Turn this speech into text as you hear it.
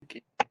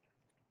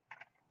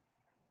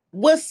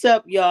What's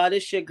up, y'all?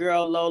 This your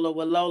girl Lola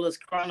with Lola's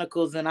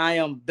Chronicles, and I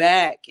am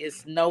back.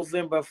 It's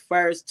November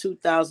 1st,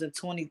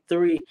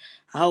 2023.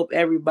 I hope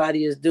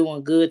everybody is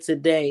doing good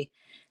today.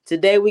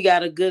 Today, we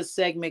got a good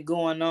segment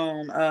going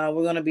on.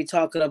 We're going to be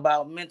talking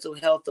about mental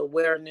health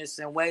awareness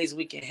and ways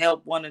we can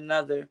help one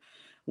another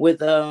with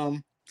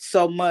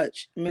so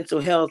much mental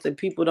health, and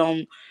people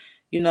don't,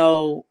 you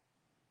know,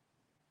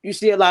 you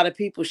see a lot of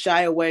people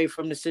shy away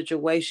from the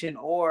situation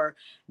or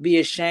be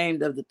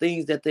ashamed of the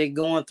things that they're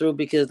going through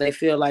because they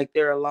feel like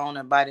they're alone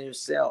and by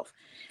themselves.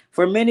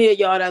 For many of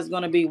y'all that's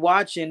going to be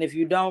watching, if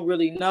you don't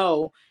really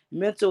know,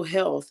 mental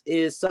health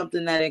is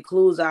something that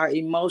includes our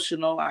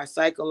emotional, our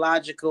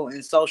psychological,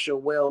 and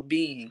social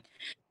well-being.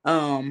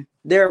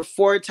 There are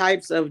four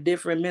types of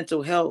different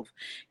mental health.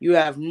 You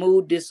have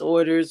mood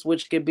disorders,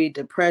 which could be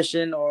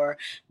depression or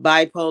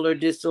bipolar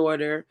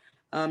disorder.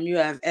 You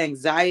have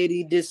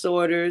anxiety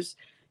disorders.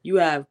 You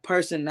have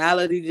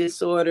personality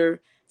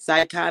disorder,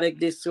 psychotic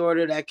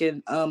disorder that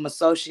can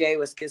associate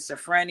with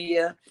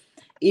schizophrenia.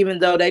 Even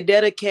though they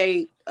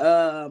dedicate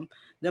the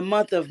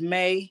month of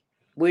May,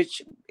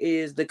 which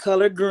is the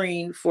color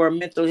green for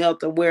mental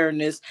health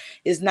awareness,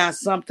 is not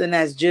something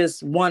that's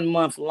just 1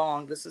 month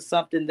long. This is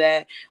something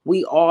that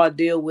we all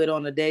deal with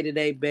on a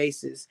day-to-day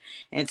basis.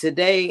 And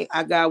today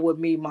I got with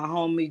me my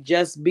homie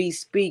Just B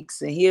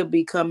Speaks, and he'll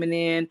be coming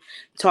in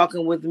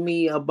talking with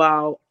me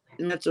about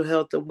mental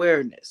health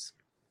awareness.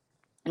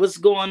 What's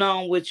going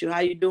on with you? How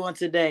you doing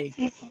today?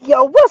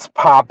 Yo, what's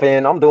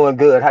poppin'? I'm doing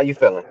good. How you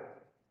feeling?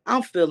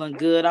 I'm feeling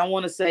good. I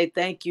want to say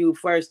thank you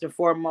first and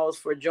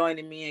foremost for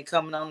joining me and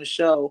coming on the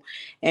show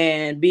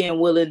and being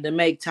willing to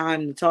make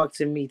time to talk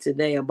to me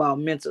today about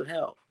mental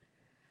health.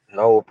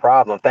 No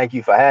problem. Thank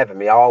you for having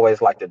me. I always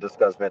like to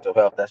discuss mental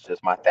health. That's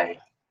just my thing.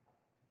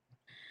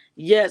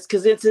 Yes,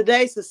 because in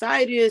today's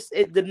society,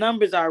 the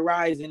numbers are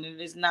rising,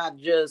 and it's not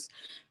just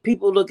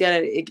people look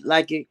at it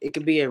like it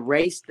could be a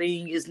race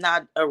thing. It's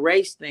not a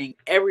race thing.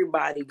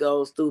 Everybody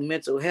goes through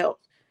mental health.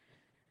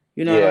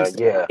 You know what I'm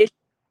Yeah, saying? yeah.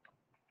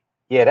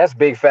 Yeah, that's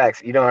big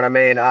facts. You know what I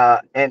mean?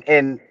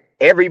 And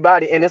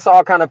everybody, and it's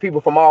all kind of people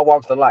from all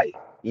walks of life.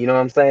 You know what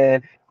I'm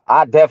saying?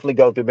 I definitely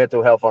go through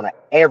mental health on an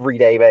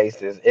everyday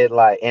basis.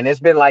 And it's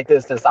been like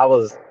this since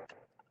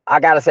I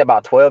gotta say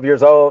about 12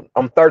 years old.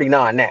 I'm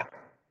 39 now.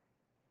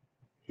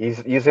 You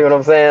see what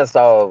I'm saying?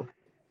 So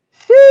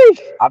sheesh,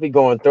 I'll be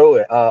going through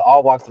it.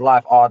 All walks of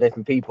life, all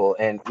different people.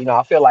 And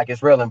I feel like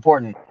it's real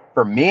important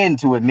for men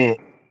to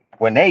admit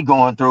when they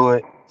going through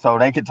it so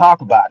they can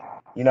talk about it.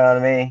 You know what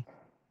I mean?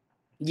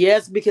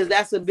 Yes, because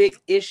that's a big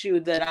issue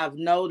that I've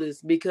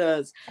noticed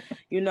because,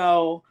 you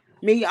know,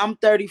 me, I'm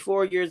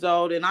 34 years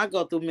old and I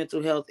go through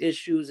mental health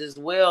issues as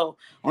well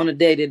on a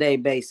day-to-day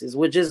basis,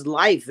 with just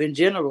life in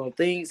general.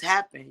 Things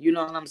happen, you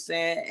know what I'm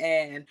saying?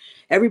 And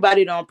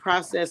everybody don't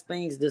process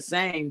things the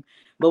same.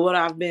 But what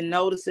I've been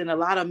noticing, a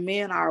lot of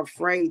men are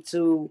afraid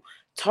to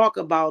talk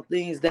about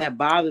things that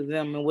bother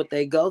them and what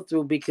they go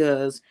through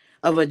because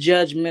of a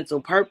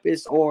judgmental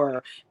purpose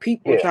or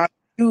people Yeah. trying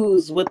to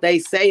use what they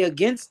say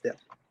against them.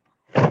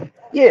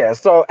 Yeah.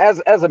 So as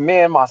a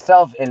man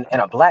myself and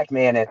a black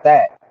man at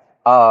that,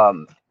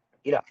 um,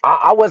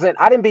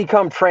 I didn't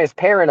become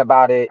transparent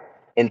about it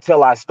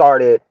until I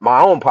started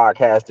my own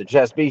podcast, the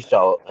Just Be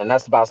Show, and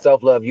that's about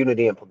self-love,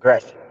 unity, and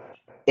progression.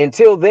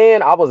 Until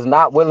then, I was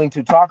not willing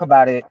to talk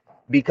about it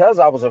because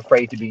I was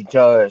afraid to be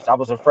judged. I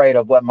was afraid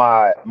of what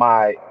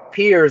my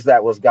peers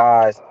that was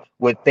guys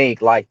would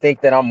think, like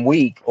think that I'm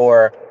weak,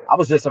 or I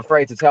was just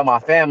afraid to tell my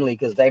family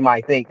because they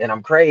might think that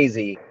I'm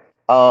crazy.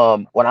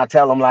 When I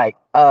tell them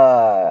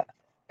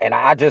and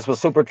I just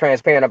was super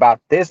transparent about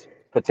this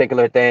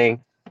particular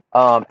thing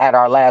at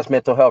our last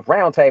mental health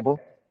roundtable,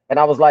 and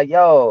I was like,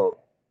 yo,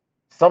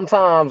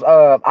 sometimes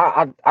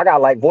I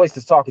got like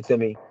voices talking to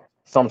me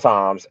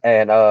sometimes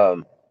and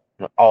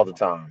all the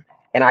time,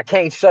 and I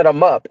can't shut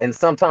them up, and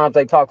sometimes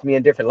they talk to me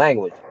in different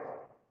language.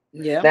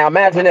 Yeah. Now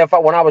imagine if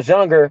when I was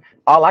younger,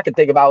 all I could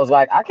think about was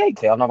like, I can't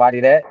tell nobody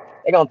that.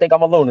 They're gonna think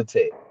I'm a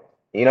lunatic.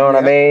 You know what I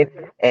Yeah.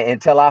 mean? And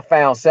until I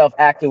found self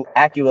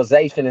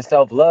accusation and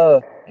self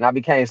love, and I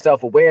became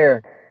self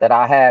aware that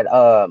I had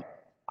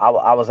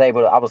I was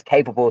able to, I was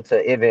capable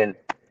to even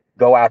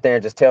go out there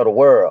and just tell the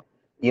world.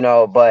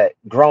 But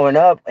growing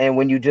up and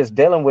when you just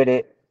dealing with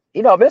it,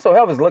 mental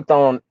health is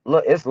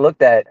it's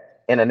looked at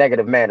in a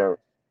negative manner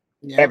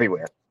Yeah.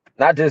 everywhere.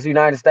 Not just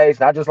United States,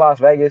 not just Las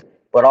Vegas,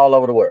 but all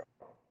over the world.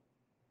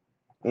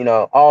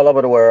 All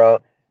over the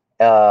world.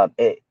 And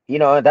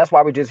that's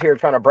why we're just here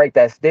trying to break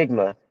that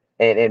stigma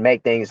and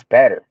make things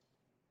better.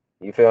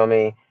 You feel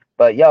me?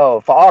 But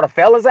yo, for all the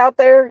fellas out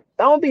there,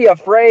 don't be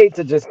afraid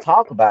to just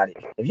talk about it.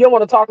 If you don't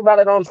want to talk about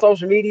it on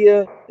social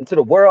media and to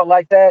the world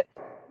like that,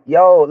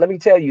 yo, let me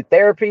tell you,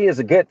 therapy is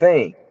a good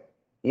thing.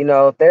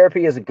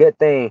 Therapy is a good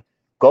thing.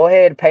 Go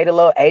ahead, pay the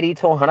little $80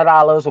 to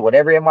 $100 or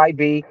whatever it might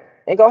be,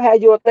 and go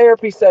have you a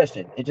therapy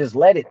session and just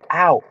let it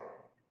out.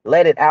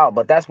 Let it out.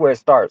 But that's where it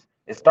starts.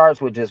 It starts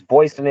with just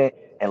voicing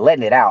it and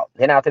letting it out.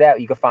 Then after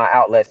that, you can find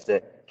outlets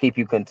to keep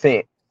you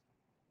content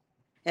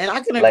And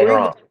I can later agree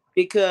with on. you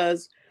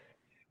because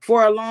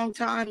for a long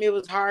time it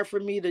was hard for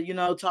me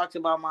to, talk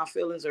about my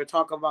feelings or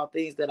talk about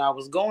things that I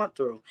was going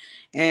through.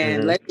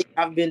 And Hmm. lately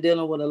I've been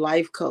dealing with a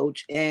life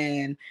coach,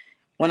 and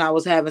when I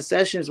was having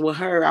sessions with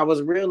her, I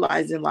was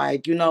realizing,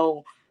 like,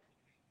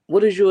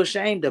 what is you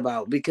ashamed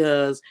about,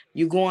 because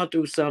you going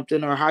through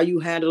something, or how you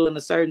handling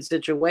a certain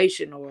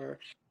situation, or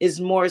it's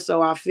more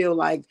so I feel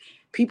like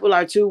people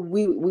are too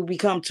we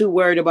become too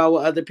worried about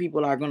what other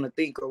people are going to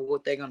think or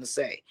what they're going to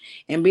say.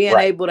 And being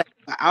Right. able to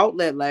have an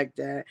outlet like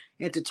that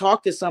and to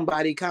talk to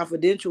somebody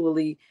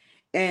confidentially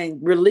and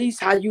release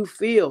how you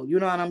feel, you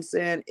know what I'm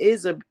saying,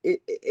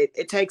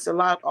 it takes a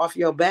lot off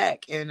your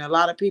back. And a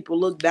lot of people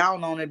look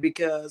down on it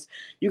because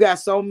you got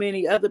so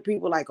many other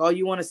people like, oh,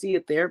 you want to see a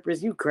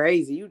therapist? You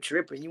crazy? You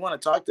tripping? You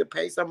want to talk to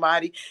pay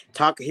somebody,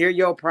 hear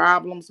your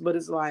problems? But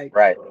it's like,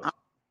 Right.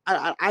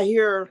 I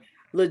hear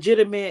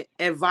legitimate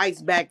advice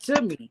back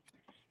to me.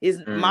 Is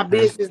my Hmm.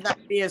 business not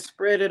being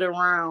spreaded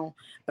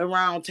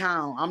around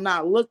town? I'm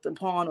not looked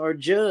upon or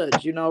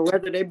judged.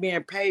 Whether they're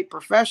being paid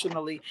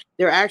professionally,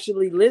 they're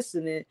actually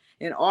listening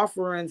and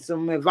offering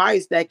some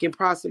advice that can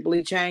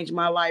possibly change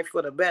my life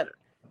for the better.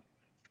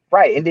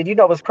 Right. And then you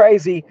know what's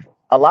crazy?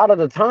 A lot of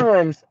the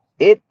times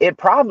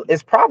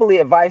it's probably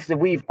advice that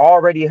we've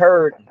already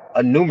heard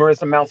a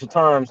numerous amounts of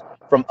times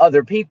from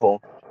other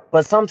people.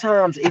 But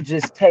sometimes it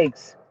just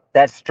takes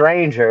that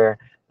stranger,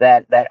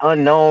 that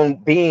unknown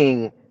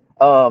being,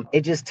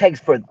 it just takes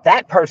for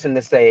that person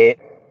to say it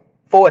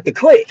for it to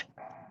click.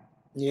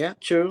 Yeah,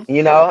 true.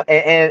 You know,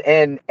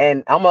 and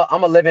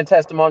I'm a living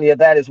testimony of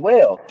that as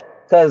well.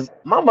 Cause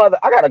my mother,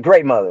 I got a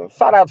great mother.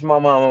 Shout out to my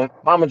mama,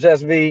 Mama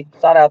Just V.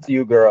 Shout out to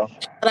you, girl.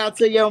 Shout out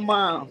to your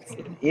mom.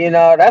 You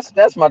know,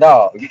 that's my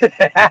dog.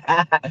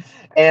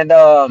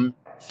 And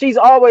she's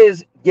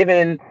always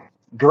given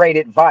great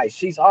advice.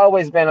 She's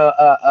always been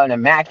an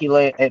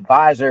immaculate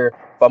advisor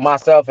for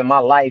myself and my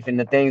life and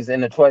the things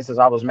and the choices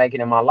I was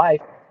making in my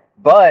life.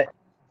 But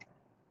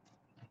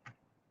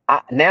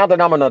now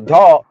that I'm an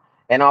adult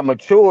and I'm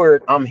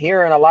matured, I'm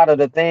hearing a lot of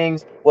the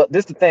things. Well,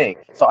 this is the thing.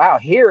 So I'll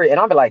hear it and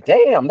I'll be like,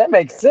 damn, that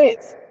makes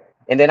sense.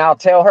 And then I'll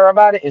tell her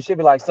about it and she'll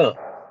be like, son,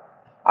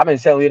 I've been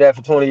telling you that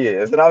for 20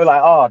 years. And I'll be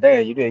like, oh,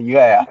 damn, you did. You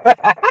have.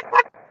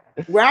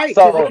 Right,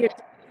 because So, it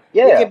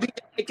yeah, could be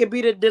it could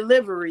be the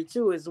delivery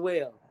too as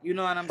well. You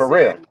know what I'm for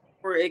real. saying?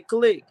 Where it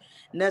clicked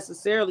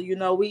necessarily.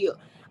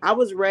 I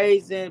was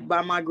raised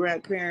by my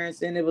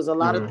grandparents, and it was a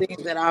lot of Hmm.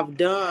 things that I've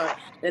done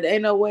that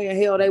ain't no way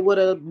in hell they would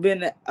have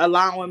been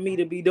allowing me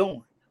to be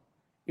doing.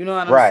 You know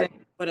what I'm saying? Right.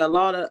 But a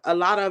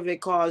lot of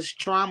it caused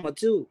trauma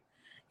too.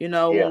 When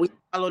Yeah. we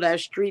follow that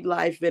street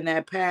life and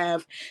that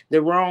path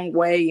the wrong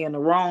way and the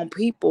wrong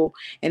people,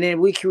 and then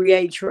we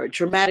create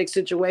traumatic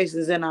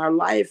situations in our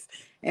life,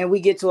 and we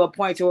get to a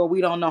point to where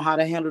we don't know how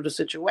to handle the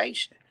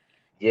situation.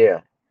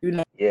 Yeah. You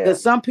know, Yeah.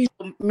 because some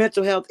people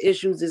mental health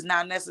issues is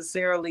not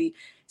necessarily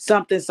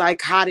something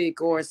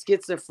psychotic or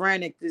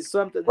schizophrenic. It's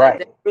something that Right.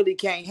 they really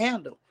can't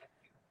handle.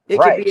 It could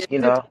Right. be a You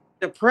simple know.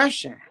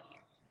 depression.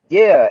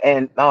 Yeah.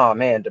 And oh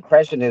man,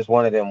 depression is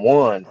one of them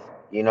ones.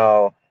 You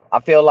know,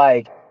 I feel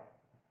like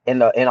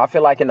I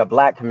feel like in the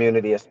black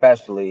community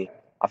especially,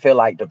 I feel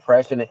like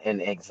depression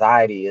and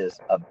anxiety is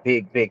a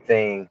big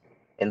thing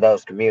in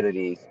those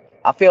communities.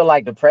 I feel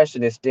like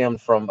depression is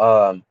stemmed from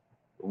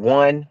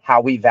one,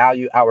 how we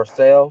value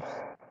ourselves,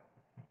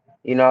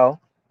 you know,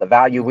 the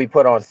value we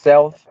put on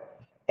self,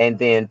 and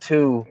then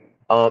two,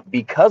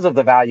 because of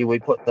the value we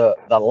put the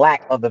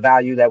lack of the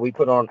value that we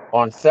put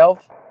on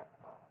self,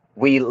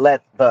 we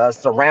let the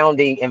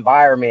surrounding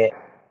environment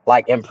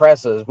like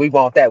impress us. We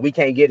want that. We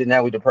can't get it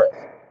now. We depressed.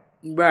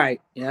 Right.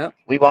 Yep.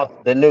 We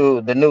want the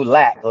new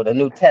lack or the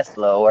new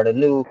Tesla or the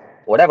new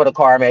whatever the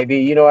car may be.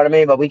 You know what I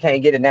mean? But we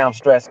can't get it now. I'm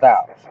stressed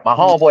out. My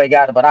homeboy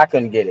got it, but I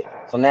couldn't get it.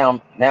 So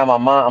now my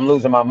mind, I'm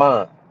losing my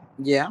mind.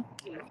 Yeah.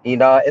 You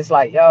know, it's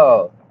like,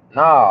 yo,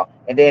 no.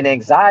 And then the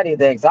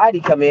anxiety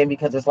come in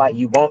because it's like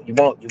you want. Putting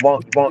all that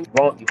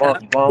You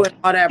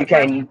pressure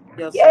can't, on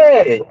yourself.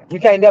 yeah, you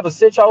can't never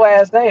sit your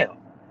ass down.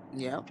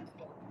 Yeah.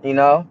 You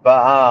know,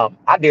 but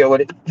I deal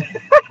with it.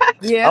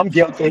 Yeah. I'm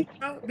guilty.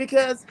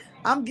 Because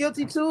I'm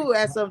guilty too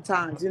at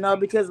sometimes,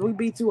 because we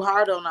be too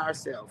hard on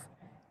ourselves.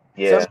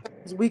 Yeah.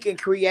 Sometimes we can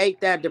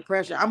create that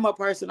depression. I'm a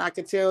person, I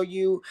can tell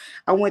you,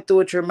 I went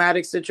through a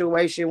traumatic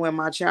situation when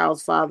my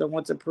child's father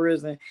went to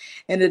prison.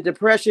 And the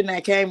depression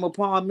that came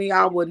upon me,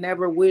 I would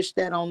never wish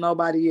that on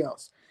nobody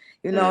else.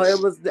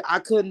 Mm, I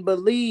couldn't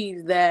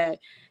believe that,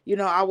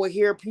 I would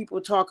hear people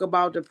talk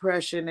about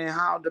depression and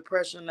how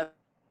depression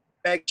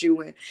affect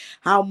you and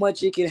how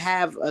much it can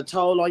have a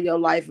toll on your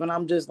life. And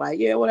I'm just like,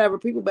 yeah, whatever.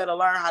 People better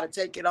learn how to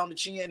take it on the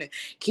chin and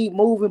keep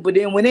moving. But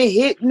then when it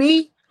hit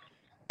me,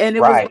 and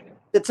it was like right.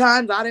 the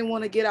times I didn't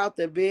want to get out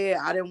the bed,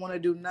 I didn't want to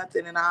do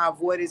nothing, and I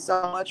avoided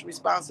so much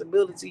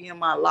responsibility in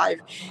my life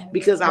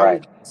because I was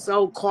Right.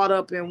 so caught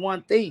up in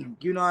one thing.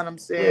 You know what I'm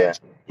saying? Yeah.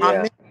 My Yeah.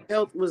 mental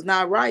health was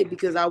not right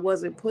because I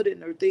wasn't putting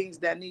the things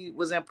that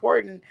was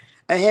important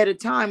ahead of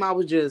time. I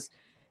was just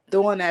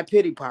throwing that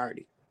pity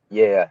party.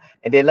 Yeah.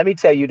 And then let me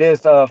tell you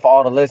this, for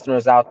all the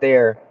listeners out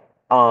there,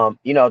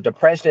 you know,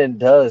 depression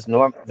does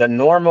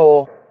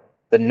normal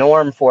the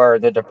norm for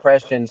the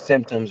depression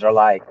symptoms are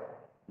like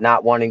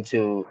not wanting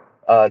to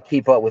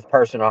keep up with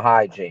personal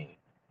hygiene,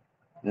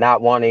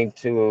 not wanting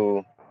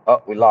to,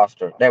 oh, we lost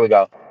her. There we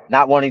go.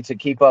 Not wanting to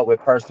keep up with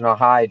personal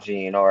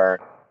hygiene, or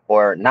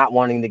not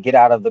wanting to get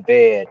out of the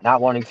bed,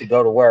 not wanting to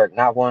go to work,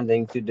 not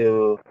wanting to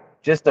do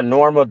just the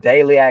normal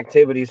daily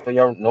activities for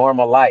your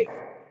normal life.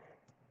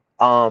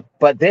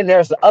 But then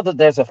there's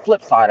a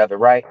flip side of it,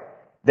 right?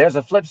 There's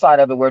a flip side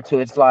of it where too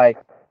it's like,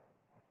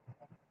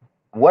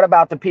 what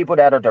about the people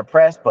that are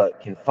depressed but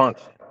can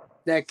function?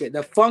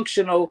 The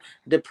functional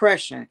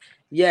depression.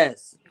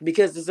 Yes,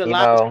 because there's a You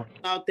lot of know,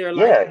 people out there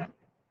like yeah,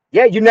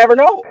 yeah, you never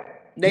know.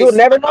 they You'll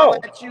never smile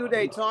know. at you,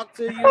 they talk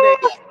to you, they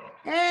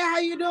hey, how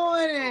you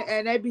doing?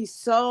 And they be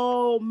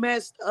so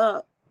messed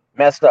up.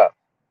 Messed up,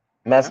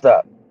 Yeah, messed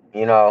up.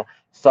 You know,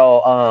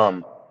 so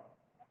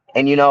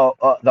and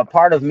the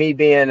part of me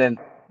being in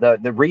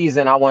the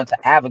reason I want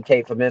to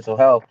advocate for mental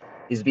health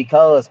is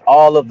because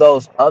all of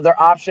those other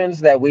options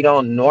that we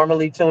don't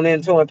normally tune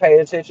into and pay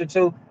attention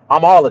to,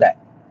 I'm all of that.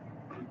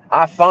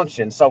 I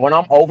function. So when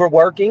I'm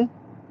overworking,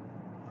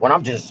 when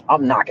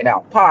I'm knocking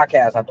out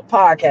podcast after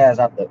podcast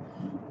after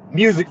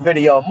music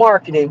video,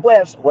 marketing,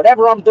 webs,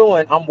 whatever I'm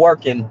doing, I'm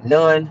working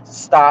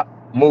non-stop,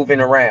 moving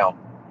around.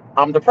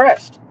 I'm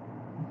depressed.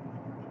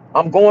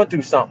 I'm going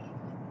through something.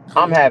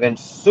 I'm having you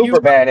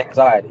super bad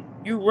anxiety.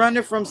 you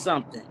running from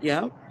something.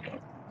 Yeah,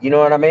 You know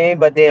what I mean?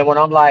 But then when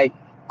I'm like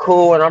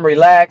cool and I'm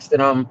relaxed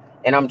and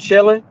I'm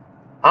chilling,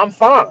 I'm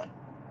fine.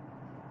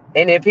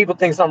 And then people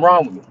think something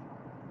wrong with me.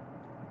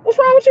 What's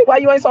wrong with you? Why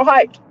you ain't so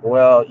hyped?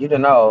 Well, you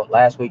didn't know.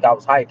 Last week I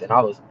was hyped and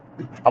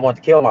I wanted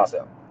to kill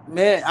myself.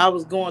 man, I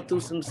was going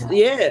through some,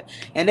 yeah,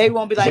 and they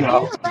won't be You like, yeah,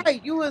 know?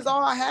 right, you was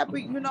all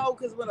happy,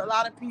 because with a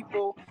lot of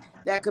people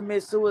that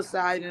commit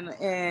suicide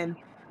and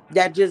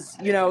that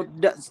just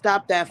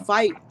stop that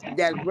fight,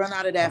 that run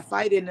out of that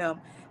fight in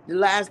them. The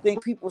last thing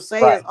people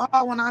say is, Right.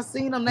 oh, when I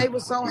seen them, they were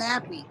so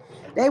happy,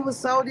 they were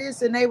so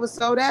this and they were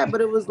so that,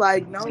 but it was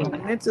like, no,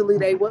 mentally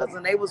they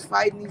wasn't. They was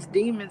fighting these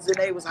demons and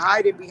they was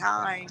hiding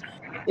behind.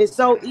 It's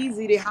so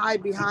easy to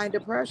hide behind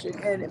depression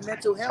and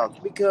mental health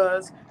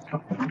because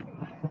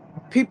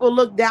people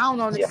look down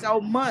on it Yeah.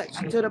 so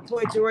much to the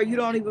point to where you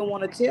don't even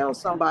want to tell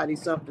somebody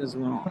something's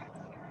wrong.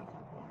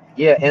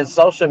 Yeah. And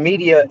social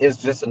media is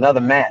just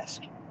another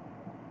mask.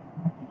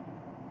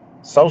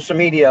 Social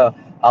media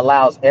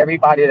allows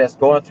everybody that's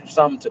going through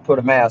something to put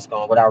a mask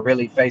on without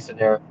really facing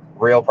their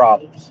real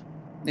problems.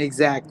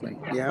 Exactly.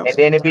 Yep. And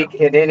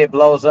then it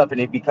blows up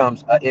and it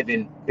becomes an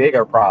even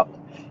bigger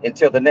problem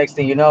until the next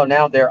thing you know,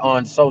 now they're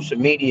on social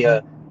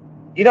media.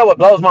 You know what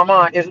blows my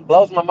mind? It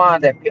blows my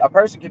mind that a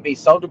person can be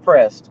so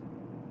depressed,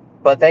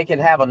 but they can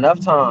have enough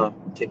time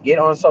to get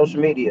on social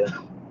media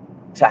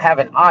to have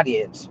an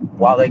audience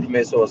while they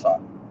commit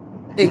suicide.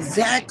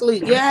 Exactly.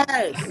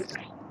 Yes.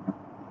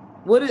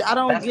 I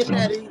don't That's get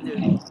that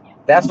either.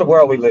 that's the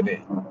world we live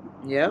in.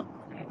 Yep.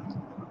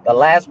 The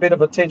last bit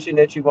of attention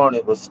that you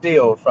wanted was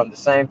still from the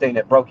same thing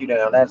that broke you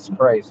down. That's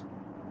crazy.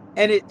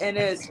 And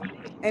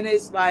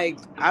it's like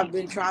I've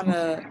been trying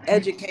to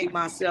educate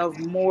myself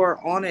more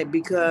on it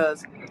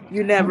because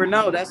you never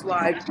know. That's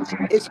why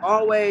it's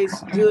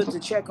always good to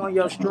check on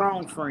your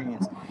strong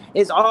friends.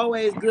 It's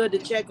always good to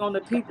check on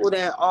the people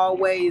that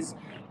always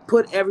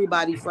put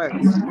everybody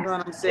first. You know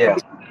what I'm saying? Yeah.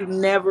 Because you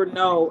never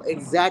know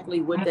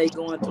exactly what they're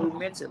going through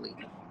mentally.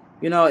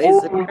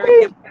 It's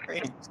very Ooh-wee.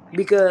 important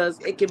because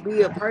it can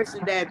be a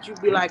person that you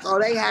be like, oh,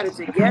 they had it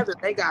together.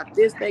 They got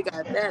this, they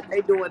got that,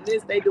 they doing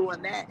this, they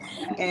doing that.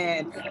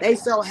 And they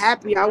so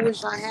happy. I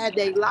wish I had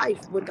their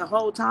life, but the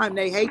whole time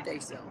they hate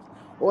themselves.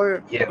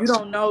 Or Yeah. you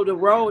don't know the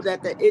road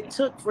that it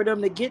took for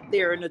them to get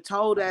there and the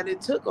toll that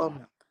it took on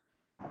them.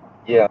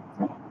 Yeah.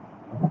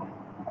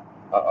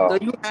 So Uh-oh.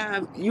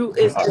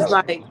 it's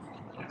like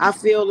I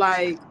feel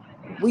like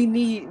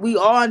we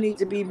all need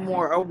to be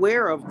more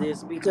aware of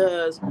this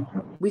because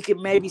we could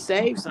maybe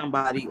save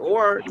somebody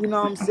or what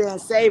I'm saying,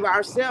 save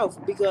ourselves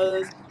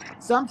because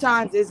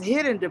sometimes it's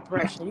hidden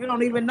depression. You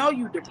don't even know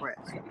you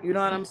depressed. You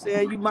know what I'm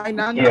saying? You might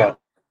not Yeah. know.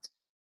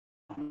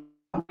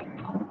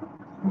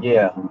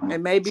 Yeah.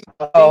 And maybe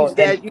So, things and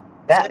that you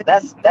say,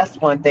 that's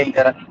one thing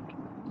that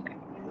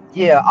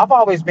yeah, I've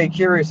always been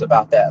curious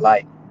about that.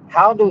 Like,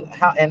 how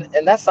and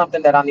that's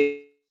something that I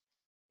need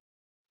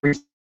to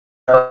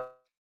research.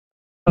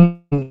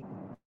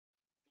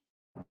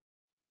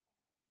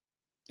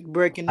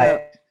 breaking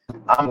up. Like,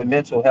 I'm with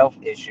mental health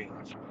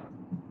issues.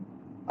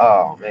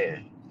 Oh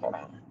man, hold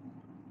on.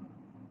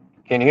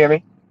 Can you hear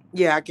me?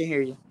 Yeah, I can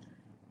hear you.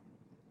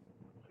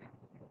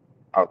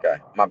 Okay,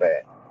 my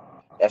bad.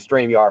 That's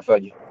StreamYard for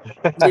you.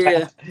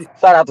 Yeah,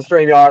 Shout out to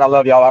StreamYard. I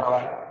love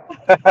y'all.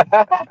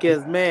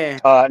 because man,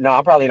 No,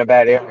 I'm probably in a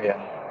bad area.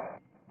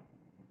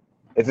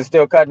 Is it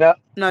still cutting up?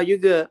 no, you're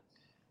good.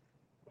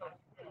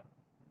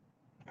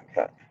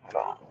 Okay, hold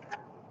on.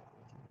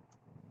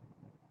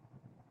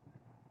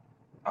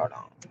 Hold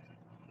on.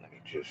 Let me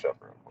juice up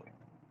real quick.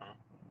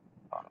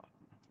 Hold on.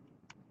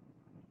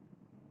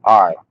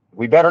 All right,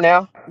 we better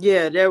now?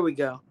 Yeah, there we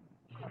go.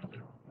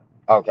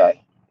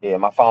 Okay. Yeah,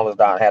 my phone was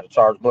down. I had to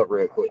charge book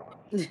real quick.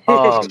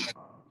 Um,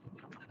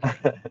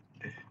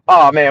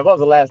 Oh man, what was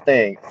the last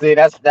thing? See,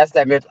 that's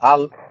that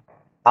mental.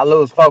 I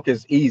lose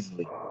focus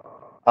easily.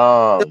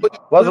 So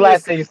What was we the were last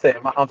saying thing you said?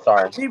 I'm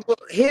sorry. people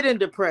hidden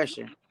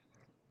depression.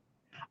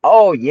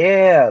 Oh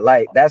yeah,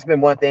 like that's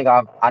been one thing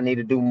I need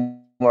to do more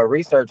research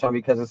on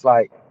because it's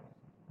like,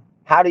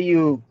 how do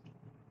you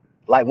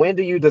like when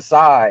do you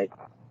decide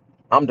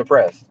I'm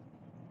depressed?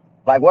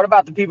 Like, what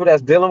about the people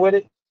that's dealing with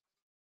it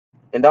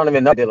and don't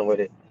even know they're dealing with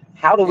it?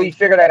 How do we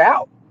figure And that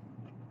out?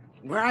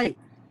 right.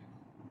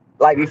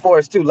 Like before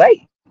it's too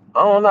late?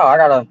 I don't know. I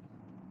gotta.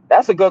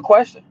 That's a good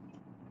question.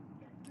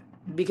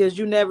 Because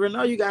you never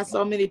know. You got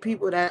so many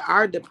people that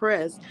are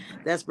depressed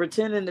that's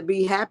pretending to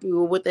be happy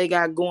with what they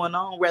got going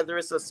on, whether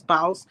it's a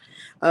spouse,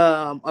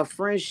 a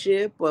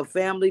friendship, a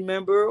family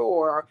member,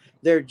 or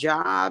their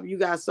job. You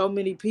got so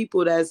many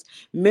people that's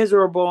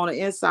miserable on the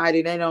inside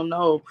and they don't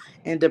know,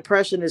 and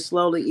depression is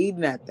slowly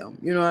eating at them.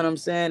 You know what I'm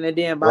saying? And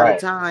then by the Right.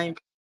 time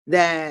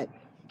that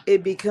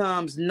it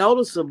becomes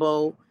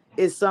noticeable,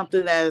 it's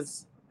something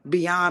that's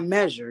beyond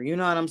measure. You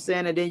know what I'm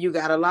saying? And then you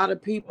got a lot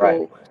of Right.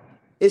 people,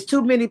 it's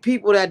too many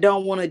people that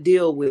don't want to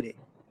deal with it.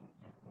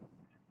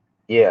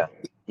 Yeah.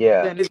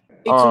 Yeah. Then there's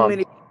way too Um.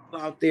 many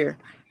people out there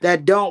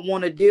that don't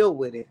want to deal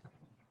with it.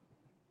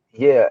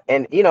 Yeah.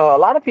 And a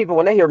lot of people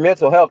when they hear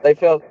mental health, they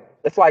feel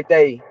it's like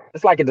a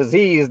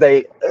disease.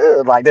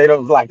 Like they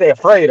don't like they're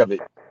afraid of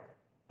it.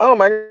 Oh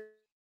my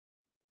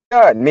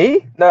God,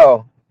 me?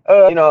 No.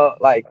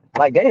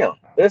 Like damn,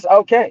 it's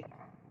okay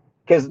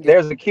because Yeah.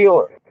 there's a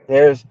cure.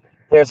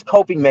 There's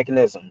coping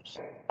mechanisms.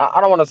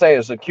 I don't want to say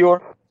it's a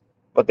cure,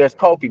 but there's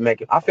coping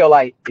mechanisms. I feel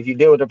like if you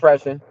deal with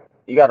depression,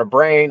 you got a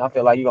brain. I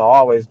feel like you're gonna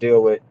always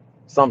deal with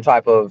some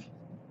type of,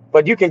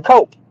 but you can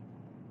cope.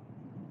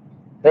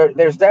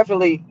 There's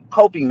definitely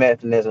coping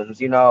mechanisms.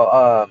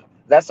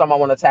 That's something I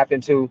want to tap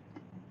into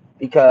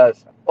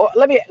because, or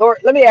let me.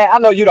 I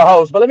know you the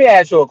host, but let me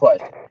ask you a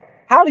question.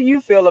 How do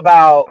you feel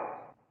about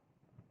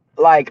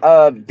like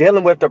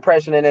dealing with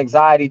depression and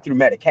anxiety through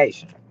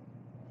medication?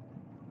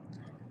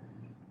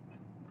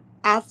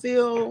 I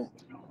feel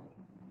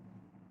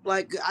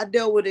like I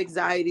dealt with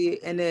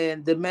anxiety, and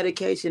then the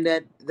medication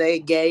that they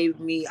gave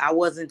me, I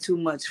wasn't too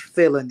much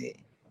feeling it.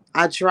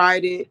 I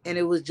tried it and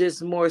it was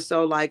just more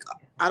so like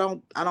I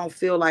don't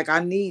feel like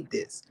I need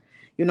this.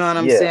 You know what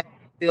I'm Yeah. saying?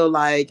 I feel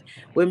like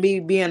with me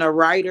being a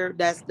writer,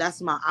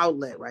 that's my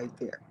outlet right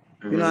there.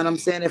 You know Hmm. what I'm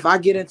saying? If I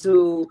get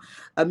into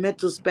a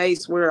mental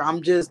space where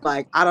I'm just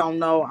like I don't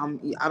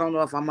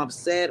know if I'm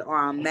upset or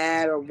I'm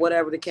mad or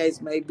whatever the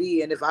case may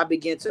be, and if I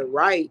begin to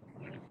write,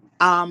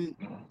 um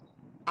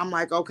I'm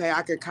like, okay,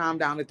 I could calm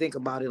down and think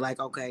about it. Like,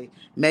 okay,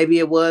 maybe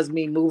it was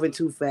me moving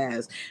too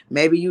fast.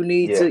 Maybe you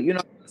need Yeah. to, you know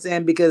what I'm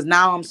saying? Because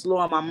now I'm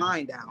slowing my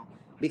mind down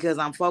because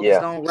I'm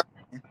focused Yeah. on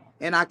writing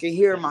and I can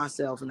hear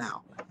myself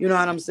now. You know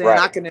what I'm saying?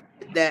 I Right. can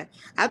admit that.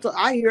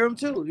 I hear them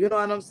too. You know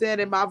what I'm saying?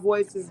 And my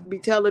voice is be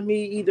telling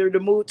me either to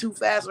move too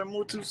fast or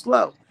move too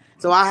slow.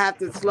 So I have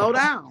to slow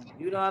down.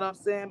 You know what I'm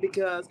saying?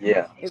 Because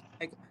Yeah. it's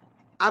like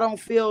I don't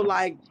feel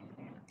like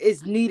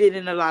it's needed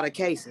in a lot of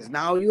cases.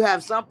 Now you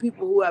have some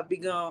people who have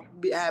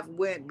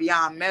went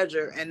beyond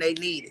measure and they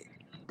need it.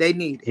 They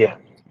need it. Yeah.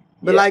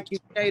 But Yeah. like you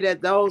say,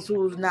 that those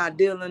who's not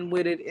dealing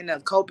with it in a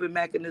coping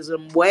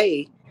mechanism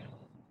way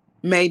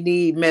may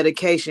need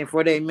medication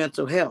for their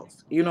mental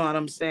health. You know what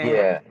I'm saying?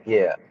 Yeah.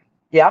 Yeah.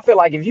 Yeah. I feel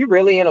like if you're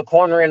really in a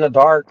corner in the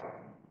dark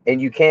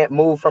and you can't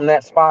move from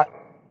that spot,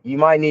 you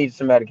might need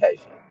some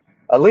medication,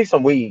 at least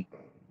some weed.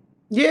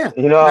 Yeah.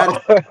 You know.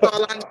 Now that's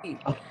all I need.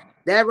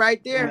 That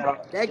right there,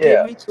 that get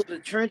Yeah. me through the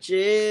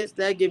trenches.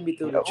 That get me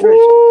through Yeah. the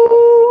trenches.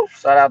 Ooh,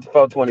 shout out to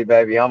 420,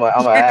 baby. I'm a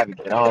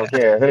advocate. I don't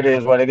care. It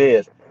is what it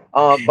is.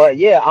 But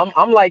yeah,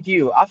 I'm like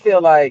you. I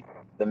feel like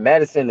the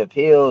medicine, the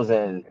pills,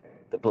 and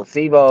the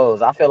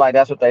placebos. I feel like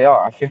that's what they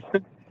are. I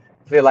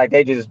feel like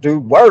they just do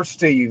worse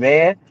to you,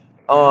 man.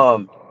 Yeah.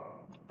 Um,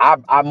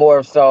 I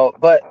more so,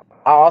 but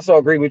I also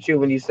agree with you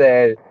when you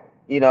said,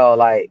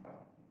 like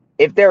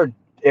if they're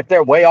if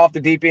they're way off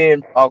the deep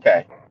end,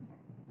 okay.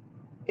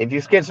 If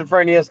you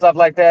schizophrenia and stuff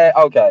like that,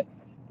 okay,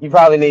 you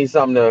probably need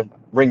something to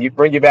bring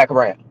you back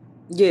around.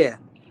 Yeah.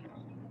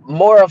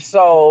 More of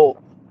so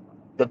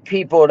the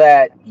people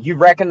that you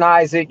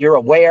recognize it, you're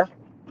aware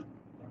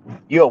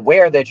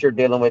that you're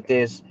dealing with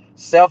this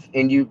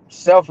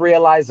self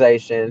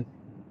realization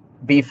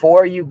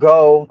before you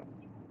go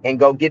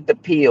get the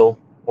pill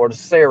or the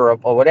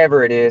syrup or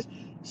whatever it is.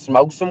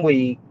 Smoke some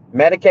weed,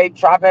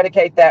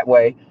 medicate that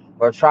way,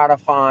 or try to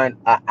find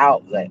an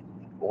outlet.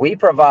 We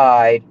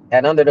provide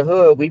at Under the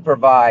Hood. We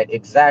provide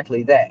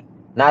exactly that.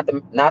 Not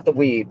the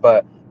weed,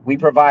 but we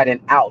provide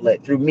an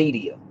outlet through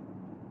media.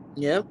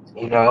 Yep.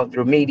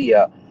 Through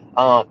media.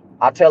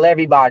 I tell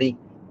everybody,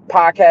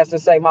 podcasting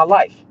saved my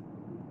life.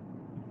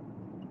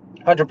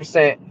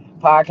 100%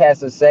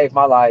 podcasting saved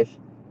my life.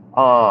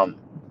 Um,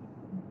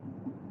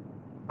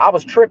 I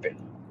was tripping.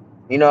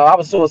 I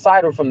was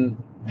suicidal from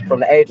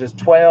the ages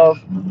 12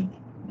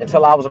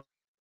 until I was about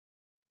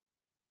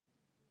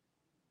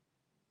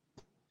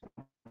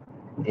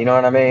 25. You know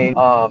what I mean?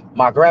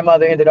 My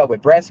grandmother ended up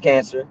with breast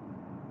cancer.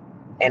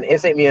 And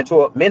it sent me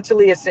into a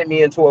mentally, it sent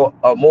me into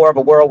a more of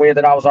a whirlwind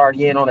that I was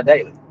already in on a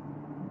daily.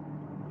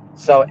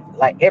 So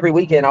like every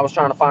weekend, I was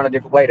trying to find a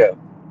different way to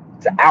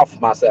off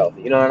myself.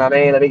 You know what I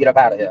mean? Let me get up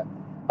out of here.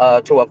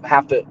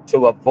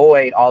 To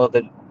avoid all of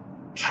the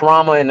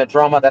trauma and the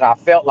drama that I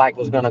felt like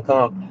was gonna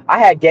come. I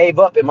had gave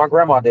up, and my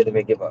grandma didn't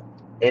even give up,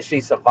 and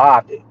she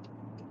survived it.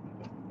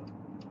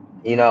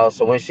 You know,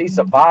 so when she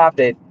survived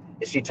it,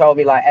 and she told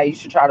me like, "Hey, you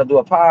should try to do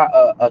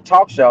a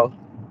talk show."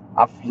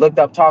 I looked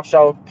up talk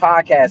show,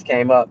 podcast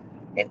came up,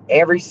 and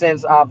ever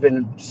since I've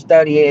been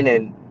studying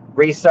and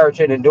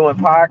researching and doing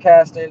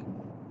podcasting,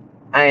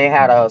 I ain't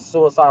had a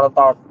suicidal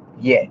thought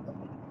yet.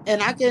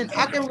 And I can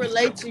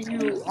relate to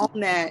you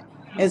on that,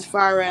 as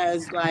far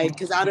as like,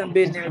 because I done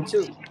been there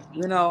too.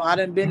 I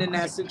done been in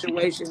that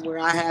situation where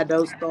I had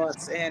those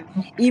thoughts and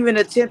even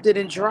attempted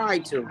and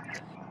tried to.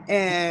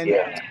 And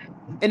Yeah,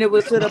 and it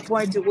was to the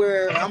point to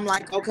where I'm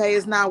like, okay,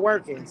 it's not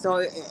working.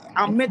 So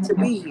I'm meant to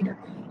be here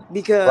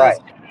because right.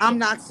 I'm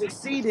not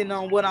succeeding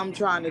on what I'm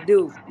trying to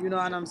do. You know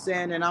what I'm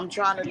saying? And I'm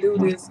trying to do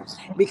this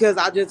because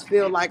I just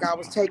feel like I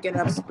was taking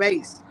up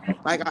space.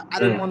 Like I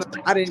didn't want to,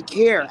 Mm, I didn't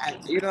care.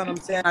 You know what I'm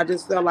saying? I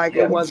just felt like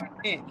it yeah, wasn't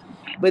it.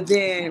 But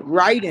then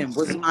writing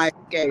was my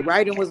escape.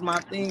 Writing was my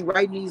thing.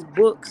 Writing these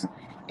books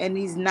and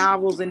these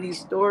novels and these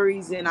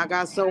stories. And I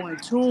got so in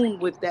tune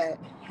with that,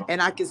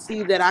 and I could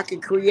see that I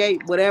could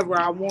create whatever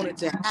I wanted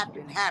to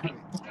happen.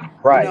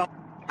 You right. know,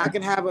 I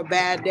can have a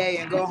bad day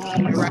and go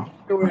home and write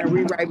a story and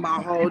rewrite my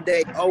whole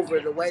day over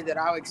the way that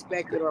I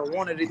expected or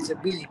wanted it to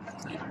be,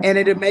 and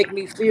it'll make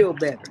me feel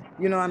better.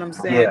 You know what I'm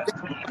saying? Yeah,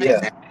 Things like yeah,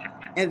 that.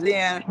 And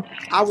then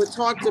I would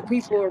talk to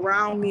people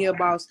around me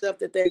about stuff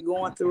that they're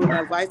going through and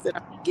the advice that I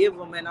give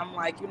them, and I'm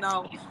like,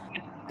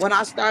 when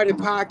I started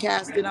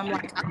podcasting, I'm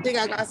like, I think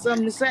I got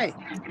something to say.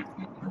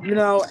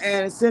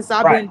 And since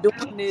I've right. been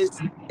doing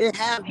this, it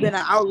has been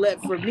an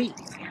outlet for me.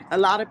 A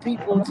lot of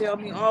people tell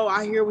me, "Oh,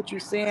 I hear what you're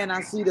saying.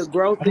 I see the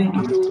growth in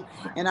you,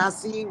 and I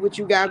see what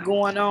you got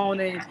going on,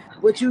 and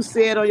what you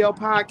said on your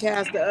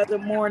podcast the other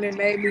morning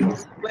made me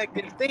reflect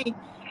and think."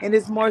 And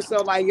it's more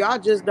so like y'all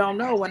just don't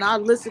know. When I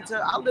listen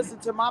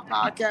to my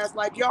podcast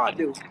like y'all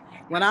do.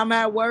 When I'm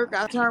at work,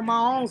 I turn my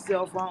own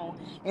cell phone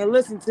and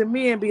listen to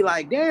me and be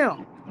like,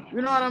 "Damn,"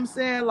 you know what I'm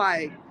saying?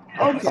 Like,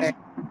 okay,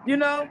 you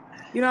know.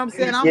 You know what I'm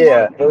saying? I'm Yeah,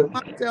 motivating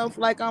myself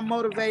like I'm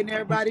motivating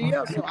everybody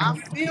else. So I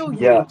feel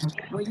yeah, you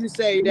when you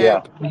say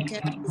yeah, that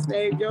podcast can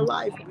save your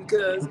life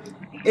because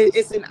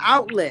it's an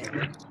outlet.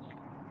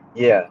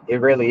 yeah. It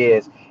really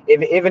is.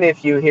 Even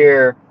if you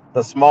hear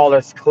the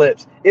smallest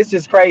clips, it's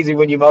just crazy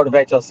when you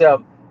motivate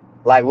yourself.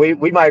 Like we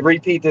might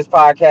repeat this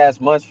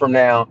podcast months from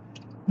now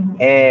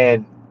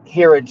and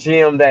hear a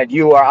gem that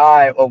you or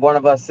I or one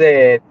of us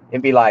said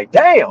and be like,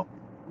 "Damn,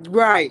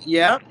 Right.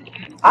 Yep.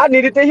 I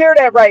needed to hear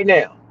that right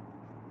now."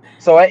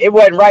 So it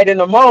wasn't right in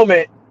the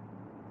moment,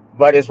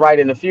 but it's right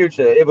in the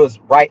future. It was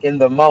right in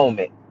the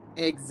moment.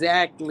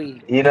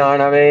 Exactly. You know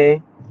what I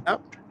mean?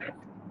 Yep.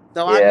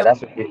 So I Yeah, know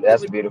that's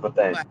what a beautiful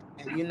thing.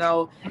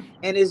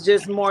 and it's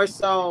just more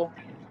so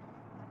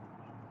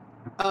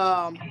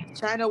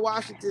China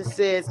Washington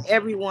says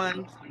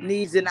everyone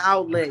needs an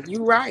outlet.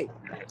 You're right.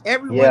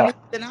 Everyone Yeah, needs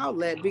an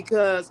outlet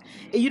because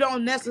you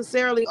don't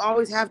necessarily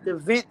always have to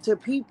vent to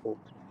people.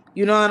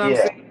 You know what I'm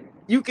saying? yeah,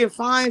 You can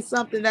find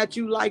something that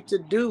you like to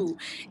do,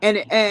 and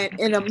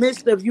in the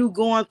midst of you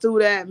going through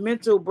that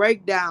mental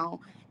breakdown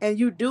and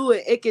you do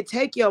it, it can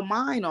take your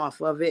mind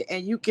off of it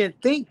and you can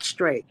think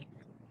straight.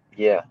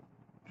 yeah,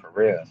 for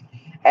real.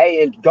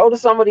 Hey, and go to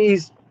some of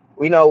these.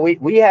 We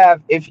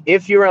have,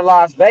 if you're in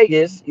Las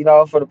Vegas,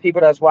 for the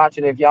people that's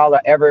watching, if y'all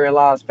are ever in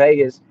Las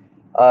Vegas,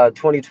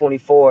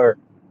 2024,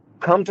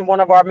 come to one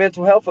of our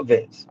mental health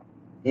events.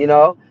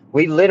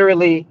 We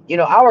literally,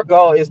 our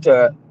goal is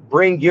to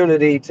bring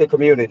unity to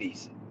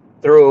communities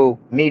through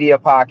media,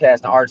 podcast,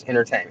 and arts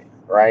entertainment,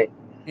 right?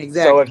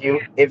 So Exactly.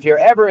 if you're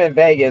ever in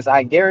Vegas,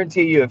 I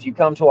guarantee you, if you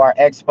come to our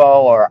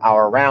expo or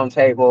our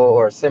roundtable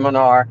or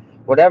seminar,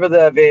 whatever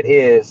the event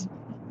is,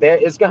 there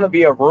is going to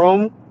be a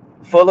room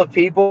full of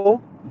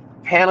people,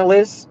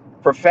 panelists,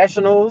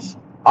 professionals,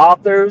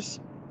 authors,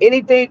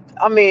 anything.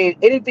 I mean,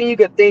 anything you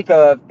could think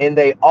of, and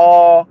they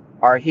all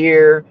are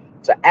here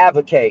to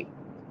advocate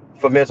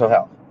for mental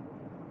health.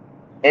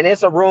 And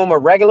it's a room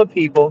of regular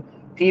people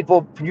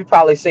you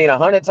probably seen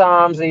 100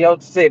 times in your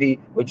city,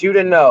 but you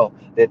didn't know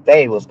that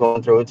they was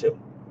going through it too.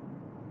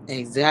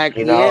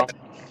 You Exactly. Yeah. know,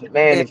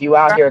 man, And if you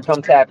out here,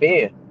 come tap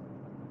in.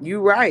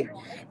 you right.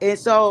 And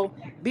so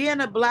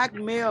being a black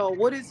male,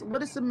 what is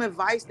some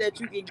advice that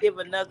you can give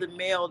another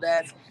male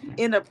that's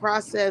in a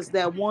process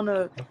that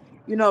wanna,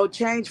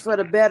 change for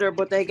the better,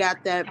 but they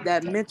got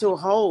that mental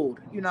hold.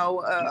 You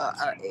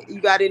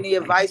got any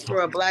advice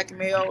for a black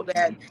male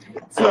that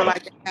feel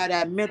like they had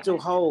that mental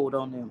hold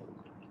on them?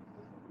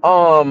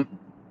 Um,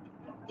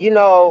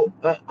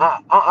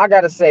 I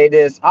gotta say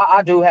this.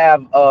 I do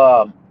have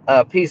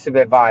a piece of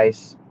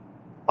advice.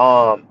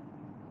 Um,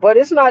 but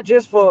it's not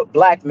just for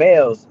black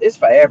males. It's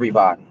for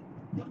everybody.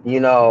 You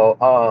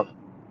know,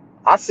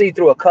 I see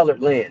through a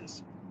colored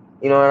lens.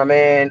 You know what I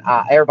mean?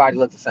 Everybody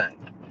looks the same.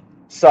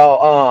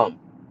 So,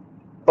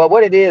 But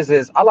what it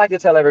is I like to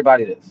tell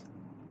everybody this: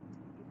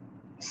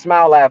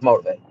 smile, laugh,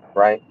 motivate.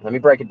 Right? Let me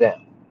break it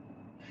down.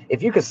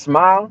 If you can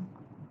smile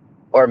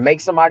or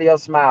make somebody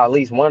else smile at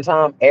least one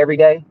time every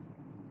day,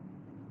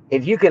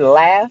 if you can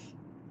laugh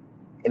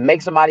and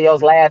make somebody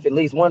else laugh at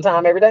least one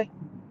time every day,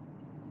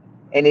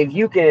 and if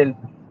you can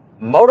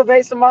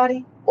motivate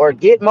somebody or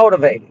get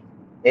motivated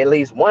at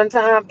least one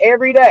time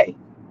every day,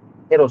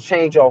 it'll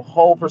change your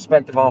whole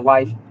perspective on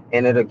life,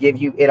 and it'll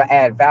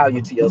add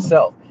value to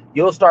yourself.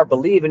 You'll start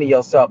believing in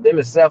yourself. Them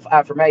is self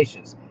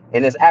affirmations,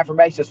 and it's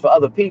affirmations for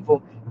other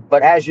people.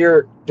 But as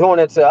you're doing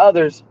it to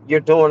others, you're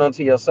doing it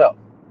unto yourself.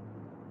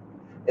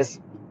 It's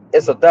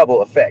it's a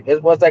double effect.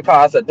 It's what they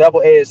call, it's a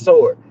double edged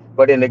sword,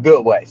 but in a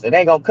good way. So it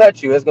ain't gonna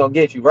cut you. It's gonna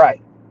get you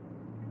right.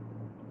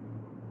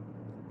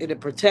 It'll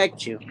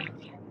protect you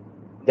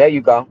There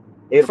you go.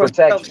 It'll from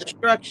protect self you.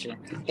 destruction.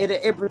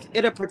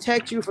 It'll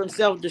protect you from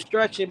self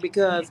destruction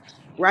because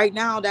right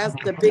now that's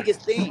the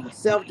biggest thing,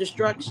 self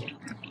destruction.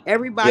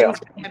 Yeah.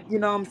 Everybody's, you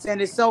know what I'm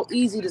saying? It's so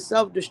easy to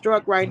self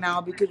destruct right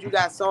now because you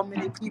got so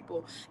many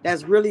people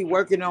that's really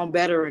working on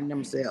bettering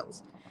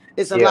themselves.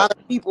 It's a Yeah. lot of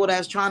people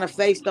that's trying to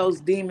face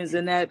those demons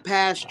and that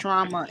past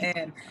trauma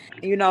and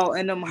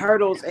and them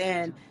hurdles,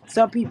 and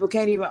some people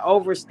can't even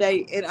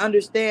overstate and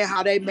understand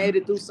how they made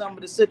it through some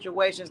of the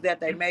situations that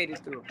they made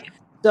it through.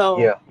 So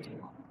Yeah.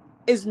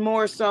 it's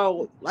more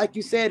so, like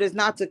you said, it's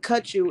not to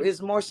cut you,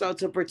 it's more so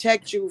to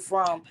protect you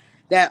from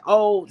that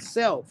old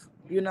self.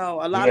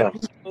 A lot of Yeah.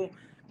 people,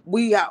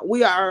 we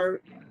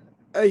are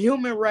a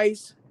human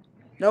race.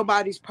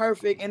 Nobody's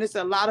perfect, and it's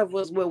a lot of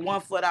us with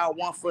one foot out,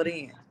 one foot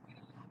in.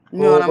 You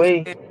know Ooh what I'm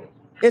wee. saying?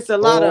 It's a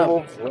lot of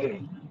Ooh us.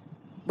 wee.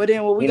 But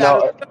then what we You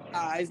gotta know,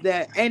 realize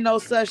that ain't no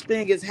such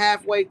thing as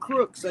halfway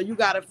crook. So you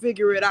gotta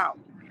figure it out.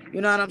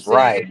 You know what I'm saying?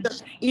 right.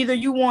 Either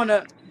you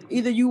wanna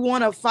either you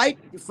wanna fight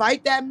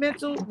that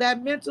mental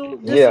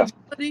Yeah.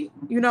 disability,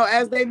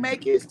 as they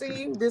make it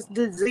seem, this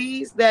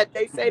disease that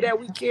they say that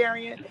we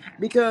carrying,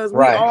 because we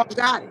Right. all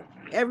got it.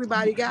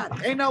 Everybody got it.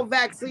 Ain't no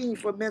vaccine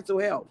for mental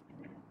health.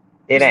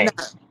 It It's ain't.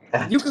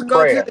 not. You can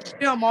go to Prayer. the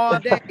gym all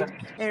day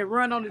and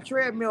run on the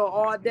treadmill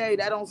all day.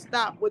 That don't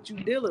stop what you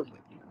dealing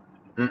with.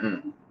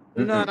 Mm-mm.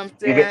 You know Mm-mm. what I'm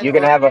You can saying? you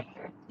can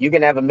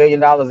have a $1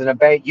 million in a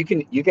bank.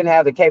 You can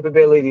have the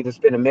capability to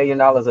spend $1 million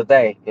a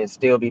day and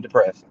still be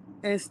depressed.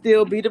 And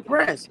still be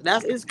depressed.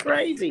 It's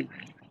crazy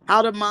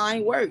how the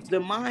mind works. The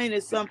mind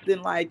is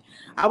something like,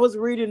 I was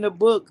reading the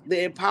book,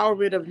 The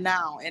Empowerment of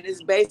Now, and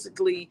it's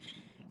basically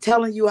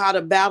telling you how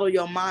to battle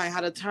your mind,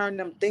 how to turn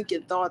them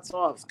thinking thoughts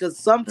off. Because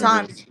Hmm.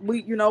 sometimes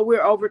we're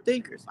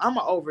overthinkers. I'm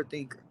an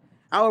overthinker.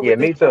 I Yeah, overthink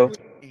me too.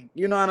 everything.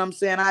 You know what I'm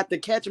saying? I have to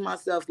catch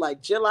myself,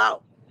 like, chill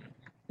out.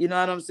 You know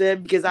what I'm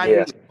saying? Because I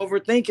Yeah. be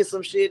overthinking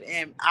some shit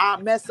and I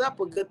mess up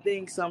a good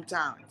thing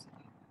sometimes.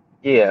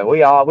 Yeah,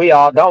 we all,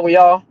 don't we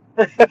all?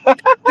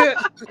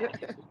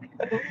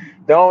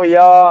 Don't we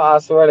all? I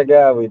swear to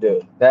God, we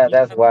do.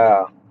 That's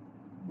wild.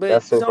 But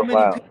That's so super many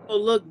wild.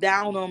 people look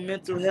down on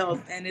mental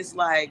health, and it's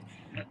like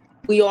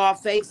we all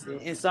face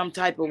it in some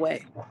type of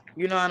way.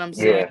 You know what I'm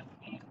saying?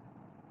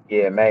 Yeah,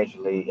 yeah,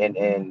 majorly.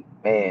 And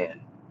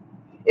man,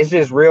 it's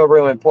just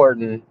real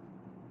important.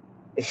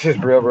 It's just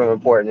real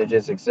important to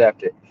just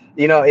accept it.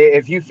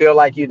 If you feel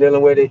like you're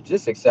dealing with it,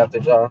 just accept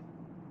it, y'all.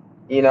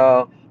 You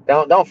know,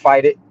 don't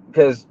fight it,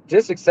 because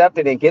just accept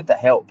it and get the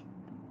help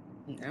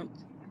Yep.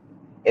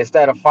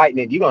 instead of fighting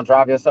it. You're gonna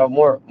drive yourself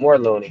more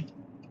loony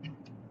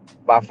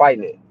by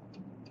fighting it.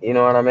 You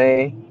know what I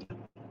mean?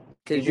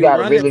 Because you Because got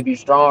to you really running. be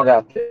strong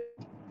out there.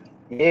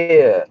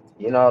 Yeah,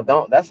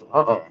 don't. That's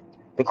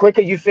The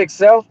quicker you fix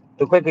self,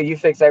 the quicker you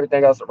fix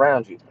everything else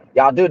around you.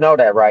 Y'all do know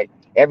that, right?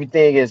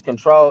 Everything is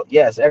controlled.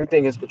 Yes,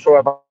 everything is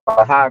controlled by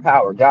a higher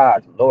power,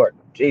 God, Lord,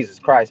 Jesus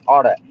Christ,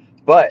 all that.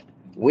 But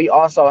we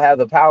also have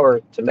the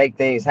power to make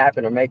things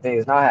happen or make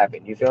things not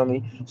happen. You feel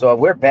me? So if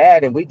we're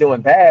bad and we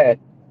doing bad,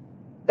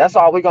 that's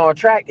all we're gonna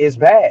attract is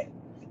bad.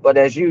 But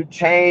as you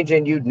change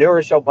and you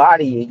nourish your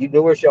body and you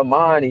nourish your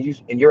mind,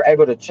 and you're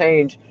able to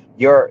change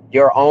your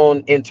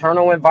own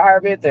internal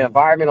environment, the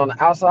environment on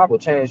the outside will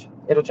change.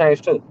 It'll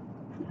change too.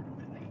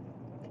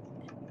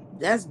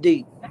 That's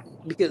deep,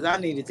 because I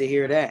needed to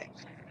hear that.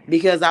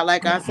 Because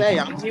like I say,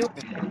 I'm human.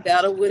 I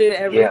battle with it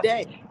every Yeah,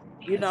 day.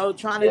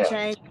 Trying to yeah,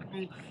 change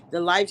from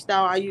the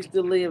lifestyle I used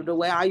to live, the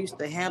way I used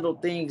to handle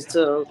things,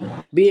 to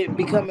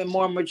becoming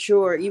more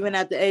mature. Even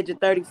at the age of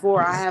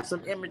 34, I have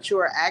some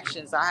immature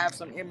actions. I have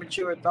some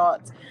immature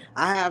thoughts.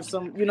 I have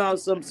some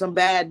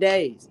bad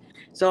days.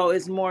 So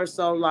it's more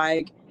so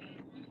like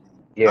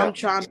yeah. I'm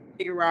trying to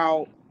figure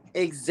out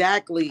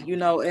exactly,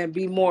 and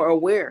be more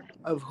aware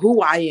of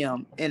who I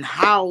am and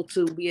how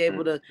to be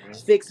able to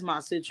Mhm. fix my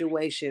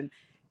situation,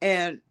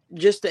 and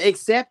just to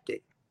accept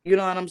it. You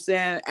know what I'm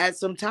saying? At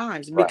some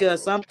times, Right.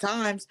 because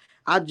sometimes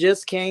I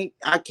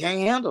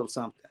can't handle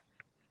something,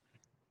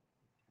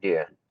 Yeah,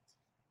 yeah.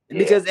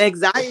 because It's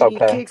anxiety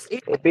okay. kicks in.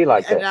 It be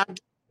like And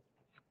that.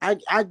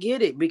 I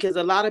get it, because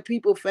a lot of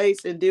people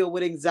face and deal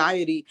with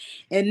anxiety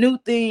and new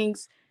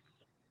things.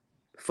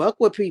 Fuck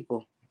with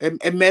people.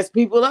 It mess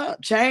people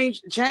up.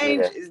 Change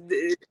Yeah.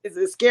 is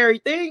a scary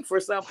thing for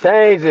some people.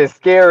 Change is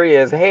scary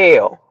as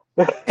hell.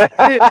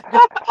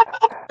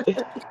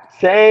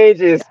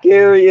 Change is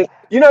scary.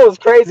 You know what's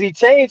crazy?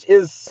 Change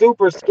is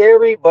super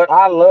scary, but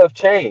I love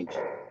change.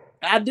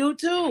 I do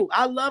too.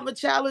 I love a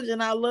challenge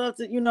and I love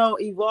to,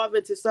 evolve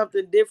into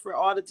something different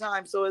all the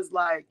time. So it's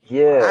like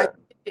I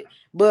Yeah.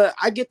 but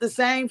I get the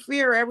same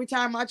fear every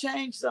time I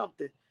change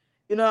something.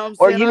 You know what I'm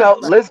Or saying?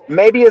 I'm like, let's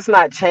maybe it's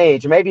not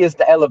change. Maybe it's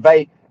the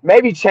elevate.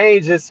 Maybe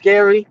change is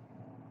scary.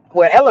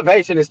 Well,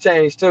 elevation is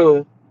change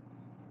too,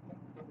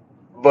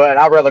 but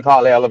I rather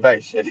call it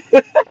elevation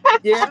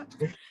yeah.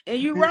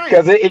 And you're right.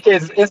 because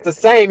it's the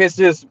same. It's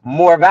just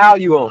more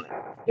value on it,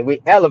 and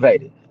we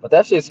elevate it. But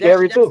that shit's That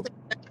scary that's too.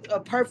 a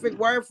perfect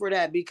word for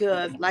that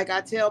because like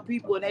I tell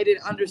people and they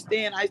didn't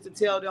understand, I used to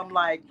tell them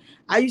like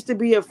I used to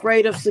be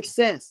afraid of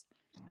success.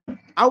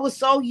 I was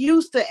so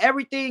used to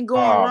everything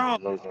going Oh, wrong,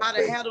 I'm losing how to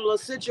space. handle a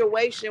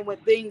situation when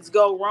things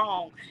go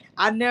wrong.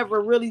 I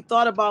never really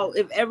thought about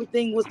if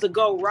everything was to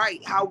go right,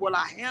 how will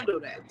I handle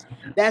that?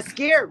 That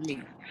scared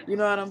me. You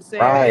know what I'm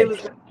saying? It Right.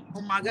 was like,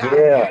 oh my God,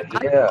 Yeah.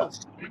 I Yeah. know.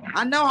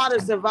 I know how to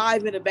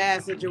survive in a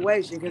bad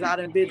situation because I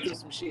done been through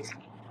some shit.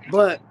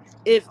 But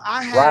if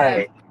I have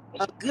Right.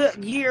 a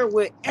good year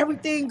where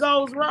everything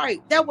goes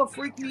right, that would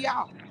freak me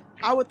out.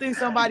 I would think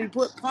somebody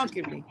put punk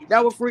in me.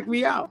 That would freak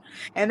me out.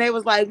 And they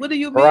was like, "What do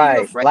you mean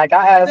you Right. afraid Like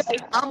I of asked.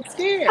 success?" I'm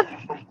scared.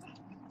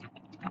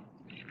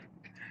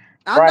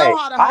 I know Right.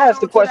 how to I hold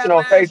asked the on to question that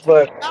on last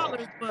Facebook. $20,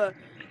 but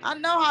I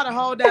know how to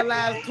hold that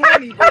last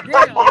 20. But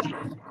damn,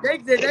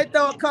 they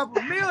throw a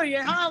couple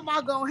million. How am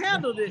I gonna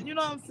handle this? You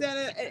know what I'm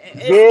saying?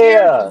 It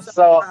scares me Yeah.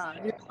 So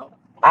sometimes.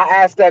 I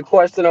asked that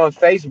question on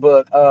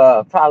Facebook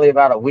probably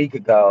about a week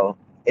ago.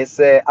 I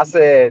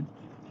said,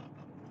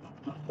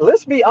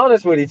 let's be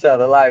honest with each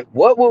other. Like,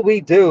 what would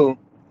we do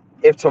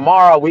if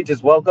tomorrow we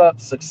just woke up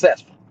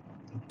successful?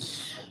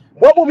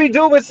 What would we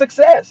do with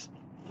success?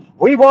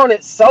 We want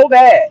it so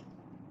bad.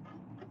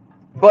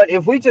 But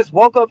if we just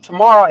woke up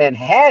tomorrow and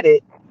had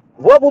it,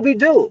 what would we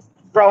do?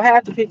 Bro,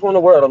 half the people in the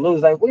world are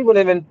lose. Like, we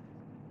wouldn't even.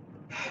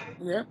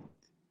 Yeah.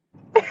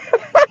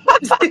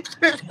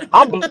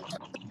 I'm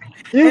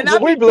And I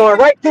we be blowing keeping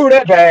right through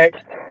that bag.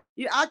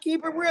 Yeah, I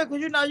keep it real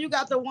because you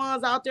got the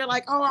ones out there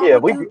like, oh, I Yeah,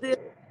 would we. do this,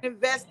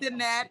 invest in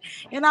that,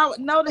 and I would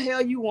know the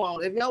hell you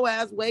won't. If your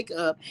ass wake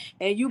up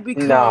and you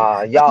become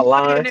Nah, a y'all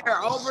lying.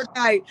 millionaire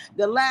overnight,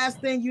 the last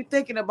thing you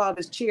thinking about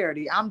is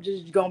charity. I'm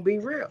just gonna be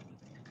real.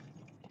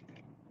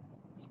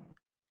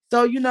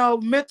 So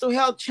mental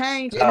health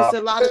change, and it's Nah,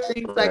 a lot of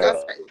things. for Like I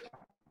real. said,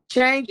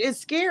 change is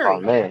Oh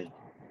scary, man.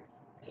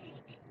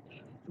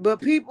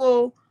 but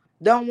people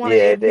don't want to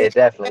Yeah, admit it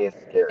definitely is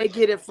they scary.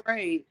 get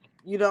afraid,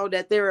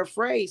 that they're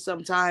afraid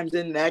sometimes,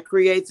 and that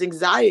creates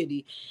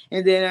anxiety,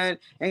 and then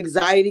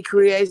anxiety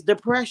creates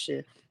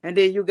depression, and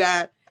then you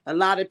got a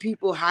lot of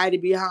people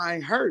hiding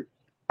behind hurt.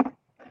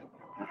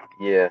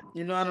 Yeah.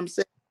 You know what I'm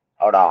saying?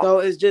 Hold on. So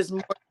it's just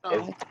more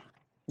It's, so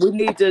we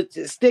need to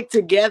stick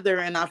together,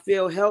 and I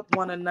feel help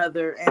one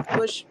another and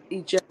push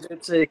each other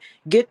to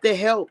get the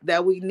help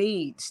that we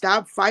need.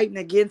 Stop fighting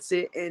against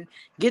it and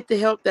get the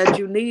help that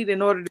you need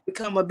in order to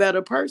become a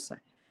better person.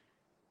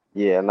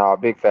 yeah, no,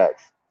 big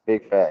facts.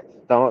 Big facts.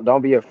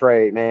 Don't be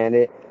afraid,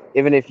 man.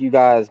 Even if you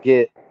guys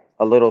get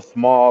a little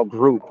small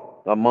group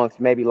amongst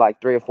maybe like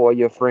three or four of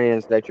your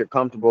friends that you're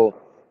comfortable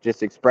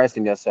just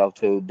expressing yourself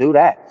to, do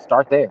that.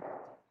 Start there.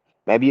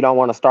 Maybe you don't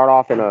want to start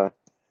off in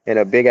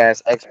a big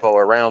ass expo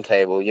or round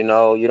table. You're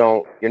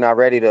not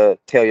ready to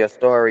tell your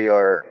story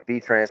or be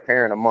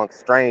transparent amongst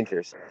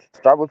strangers.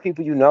 Start with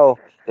people you know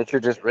that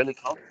you're just really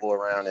comfortable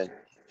around and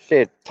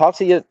shit. Talk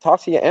to your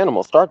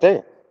animal. Start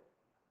there.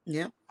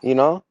 Yeah. You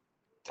know,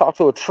 talk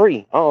to a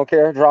tree. I don't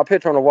care. Draw a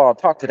picture on the wall.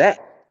 Talk to that.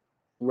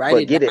 Write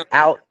But it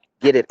down.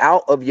 get it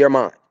out of your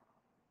mind.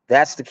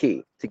 That's the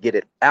key, to get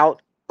it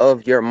out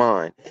of your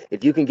mind.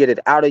 If you can get it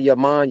out of your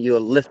mind, you'll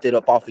lift it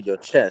up off of your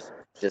chest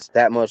just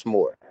that much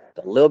more.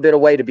 A little bit of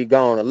weight to be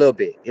gone, a little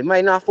bit. It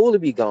might not fully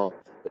be gone,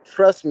 but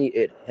trust me,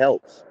 it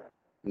helps.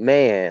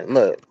 Man,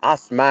 look, I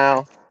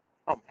smile.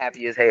 I'm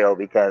happy as hell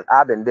because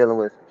I've been dealing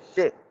with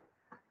shit,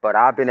 but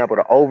I've been able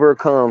to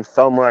overcome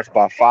so much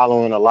by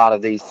following a lot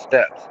of these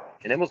steps.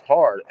 And it was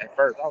hard at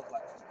first. I was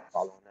like,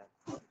 following that.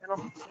 And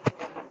I'm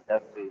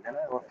Jeff B. And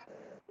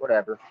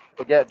whatever.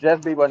 But yeah,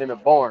 Jeff B wasn't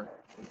even born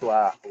until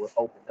I was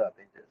opened up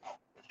and just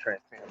was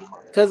transparent with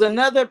myself. Because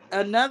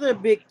another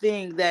big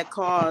thing that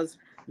cause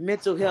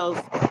mental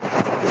health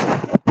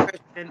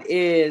depression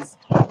is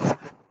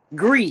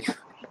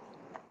grief.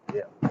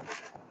 Yeah.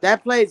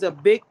 That plays a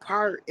big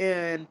part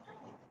in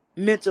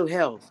mental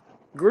health.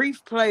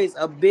 Grief plays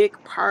a big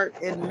part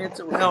in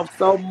mental health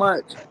so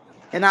much.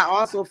 And I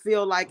also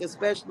feel like,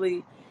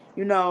 especially,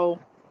 you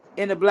know,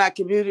 in the black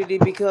community,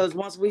 because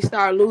once we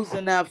start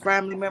losing our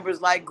family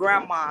members like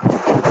grandma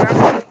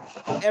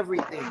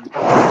everything.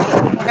 She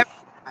was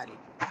everybody.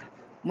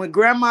 When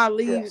grandma Yeah.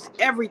 leaves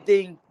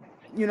everything,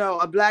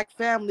 a black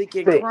family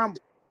can See,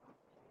 crumble.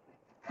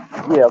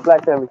 yeah,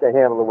 black family can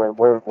handle it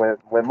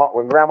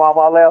when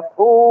grandmama left.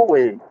 Ooh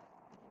wee.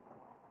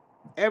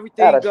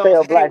 Everything That'll goes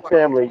tear black haywire.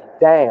 family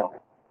down.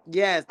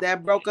 Yes,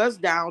 that broke us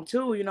down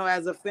too,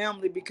 as a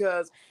family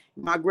because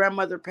my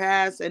grandmother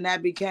passed and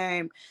that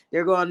became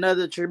there go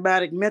another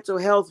traumatic mental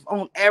health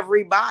on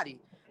everybody.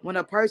 When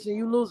a person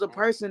you lose a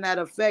person that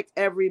affects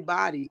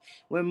everybody.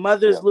 When Yeah,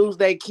 mothers lose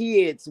their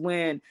kids,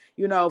 when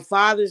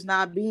fathers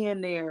not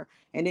being there,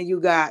 and then you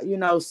got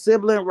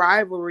sibling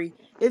rivalry.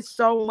 It's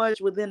so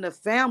much within the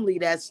family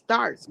that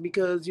starts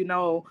because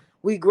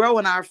we grow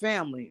in our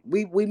family.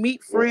 We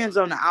meet yeah, friends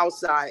on the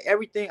outside.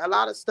 Everything, a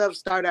lot of stuff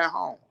start at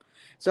home.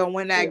 So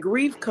when yeah. that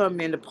grief come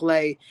into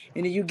play,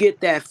 and then you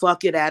get that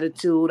fuck it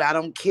attitude, I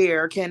don't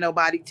care, can't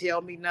nobody tell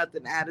me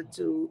nothing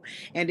attitude,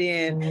 and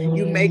then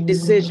you make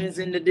decisions,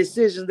 and the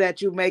decisions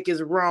that you make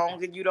is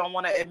wrong, and you don't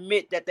want to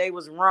admit that they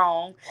was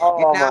wrong,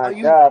 and Oh now my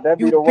you God, that'd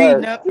be you the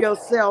beating worst. up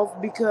yourself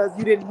because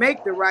you didn't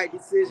make the right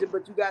decision,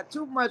 but you got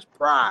too much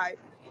pride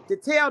to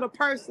tell the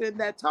person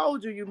that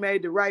told you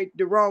made the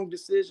wrong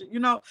decision,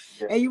 Yeah,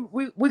 and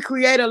we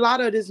create a lot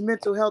of this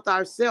mental health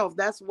ourselves.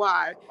 That's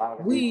why a lot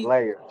of these we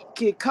layers.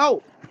 can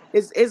cope.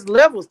 It's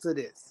levels to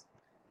this.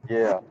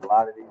 Yeah, a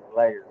lot of these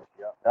layers.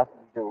 Yep, that's what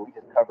we do. We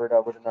just cover it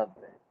up with another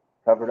thing.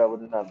 Cover it up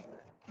with another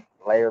thing.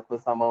 Layer,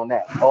 put some on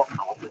that. Oh,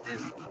 I'm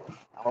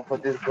gonna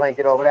put this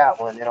blanket over that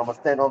one, and I'm gonna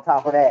stand on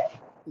top of that.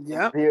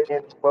 Yep.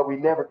 But we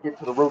never get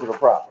to the root of the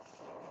problem.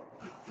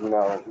 We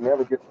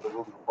never get to the root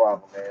of the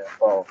problem, man.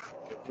 So,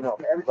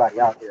 for everybody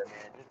out there,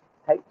 man,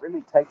 just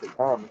really take the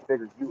time to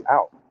figure you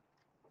out.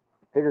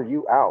 Figure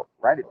you out.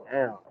 Write it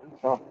down. Do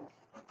something.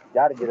 You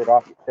gotta get it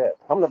off your chest.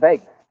 Come to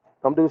Vegas.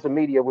 Come do some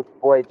media with your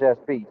boy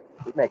Just P.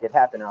 We make it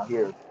happen out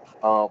here.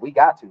 We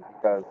got to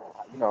because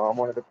I'm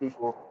one of the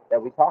people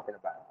that we talking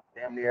about.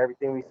 Damn near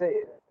everything we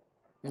said.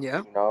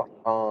 Yeah.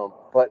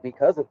 But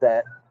because of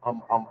that,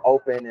 I'm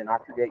open and I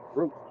create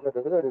groups. The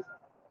hood is,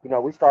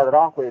 we started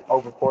off with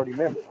over 40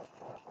 members.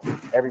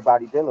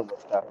 Everybody dealing with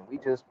stuff, and we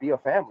just be a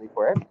family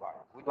for everybody.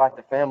 We like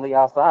the family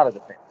outside of the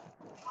family.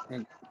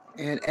 And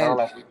and You know, and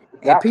like we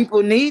and got to.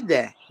 people need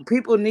that.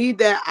 People need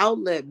that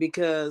outlet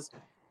because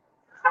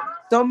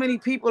so many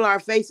people are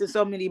facing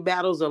so many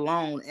battles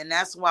alone. And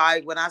that's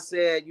why when I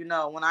said,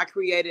 when I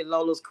created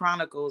Lola's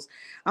Chronicles,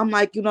 I'm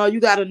like, you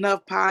got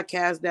enough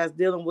podcasts that's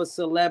dealing with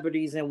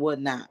celebrities and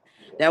whatnot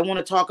that want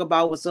to talk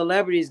about what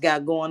celebrities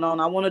got going on.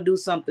 I want to do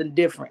something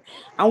different.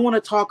 I want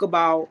to talk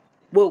about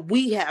what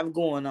we have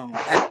going on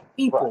as Right.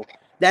 people.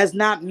 That's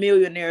not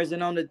millionaires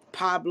and on in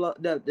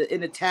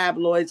the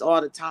tabloids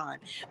all the time.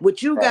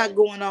 What you Right. got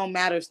going on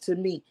matters to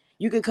me.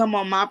 You can come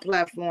on my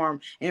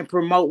platform and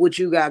promote what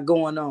you got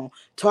going on,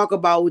 talk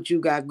about what you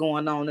got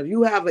going on. If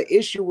you have an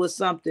issue with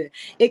something,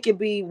 it could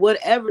be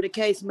whatever the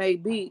case may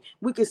be.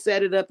 We could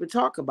set it up and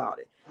talk about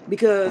it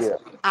because Yeah.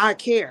 I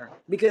care,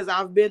 because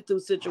I've been through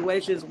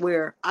situations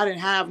where I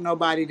didn't have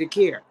nobody to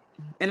care.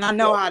 And I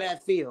know Yeah. how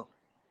that feel.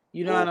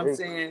 You know what I'm Mm-hmm.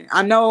 saying?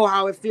 I know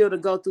how it feel to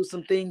go through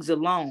some things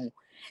alone.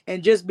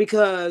 And just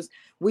because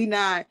we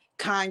not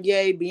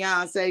Kanye,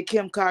 Beyonce,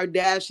 Kim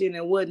Kardashian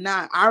and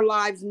whatnot, our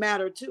lives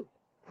matter too.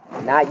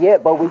 Not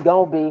yet, but we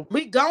gonna be.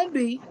 We gonna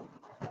be,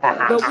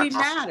 but we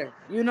matter.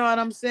 You know what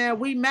I'm saying?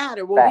 We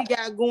matter. What we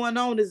Fact. got going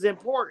on is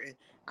important.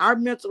 Our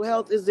mental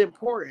health is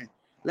important.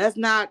 Let's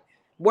not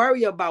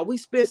worry about. We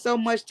spend so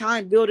much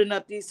time building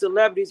up these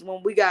celebrities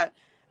when we got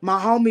my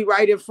homie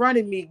right in front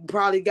of me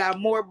probably got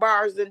more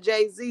bars than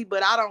Jay-Z,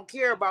 but I don't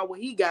care about what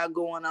he got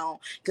going on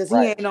because he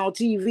Right. ain't on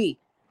TV.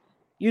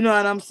 You know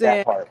what I'm That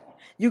saying? part.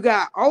 You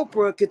got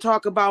Oprah could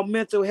talk about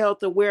mental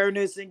health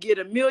awareness and get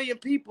 1 million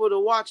people to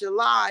watch a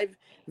live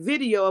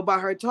video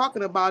about her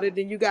talking about it.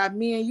 Then you got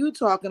me and you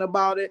talking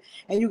about it,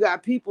 and you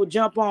got people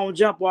jump on,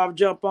 jump off,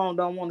 jump on,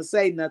 don't want to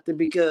say nothing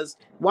because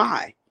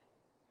why?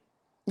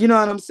 You know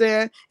what I'm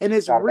saying? And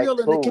it's Gotta make real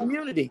it in the cool.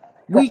 community.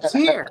 We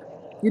care,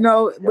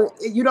 but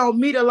Yeah. you don't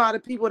meet a lot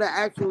of people that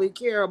actually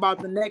care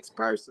about the next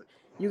person.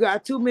 You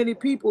got too many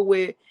people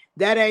with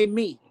that ain't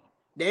me.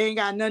 They ain't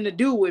got nothing to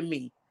do with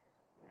me.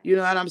 You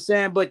know what I'm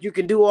saying? But you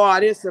can do all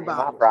this Ain't my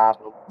about it.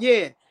 problem.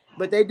 Yeah,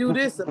 but they do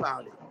this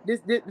about it.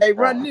 This they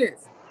run Right.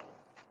 this.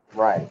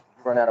 Right.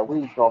 You run out of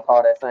weed, you gonna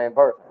call that same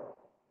person.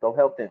 Go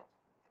help them.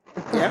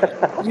 Yeah.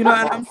 You know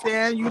what I'm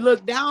saying? You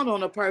look down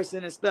on a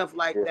person and stuff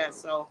like Yeah. that.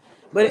 So,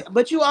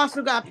 but you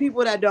also got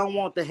people that don't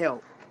want the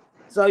help.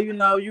 So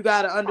you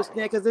got to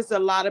understand because there's a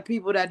lot of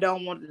people that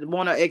don't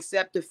want to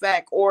accept the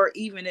fact or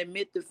even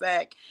admit the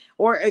fact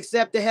or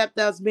accept the help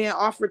that's being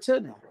offered to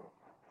them.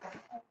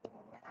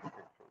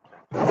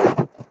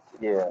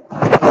 Yeah.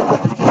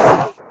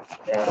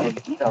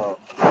 And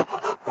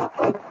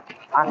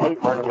I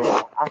hate running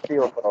into. I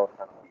feel for those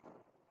kind of people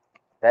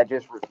that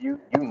just refuse.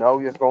 You know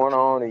what's going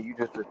on, and you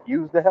just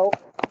refuse to help.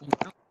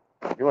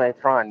 You ain't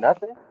trying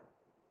nothing.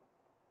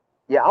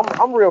 Yeah,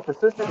 I'm real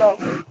persistent though.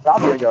 So I'll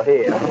be in your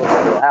head. I'm looking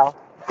at your house.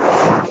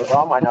 So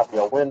I might not be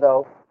a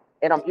window,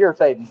 and I'm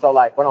irritating. So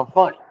like, but I'm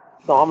funny.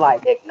 So I'm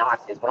like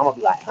obnoxious, but I'm gonna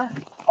be like,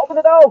 open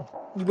the door.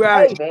 Hey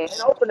Right. man,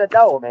 open the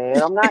door,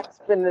 man. I'm not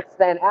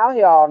staying out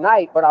here all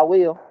night, but I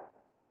will.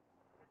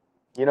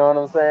 You know what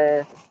I'm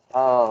saying?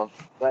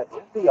 But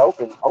just be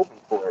open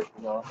for it.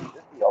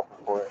 Just be open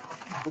for it.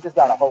 We just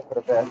gotta hope for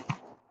the best.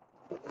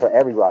 for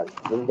everybody.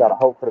 We just gotta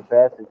hope for the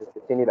best and just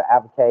continue to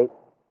advocate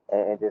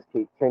and just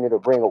continue to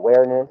bring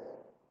awareness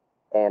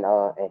and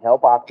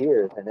help our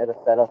peers, and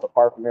it'll set us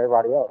apart from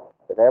everybody else.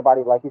 Because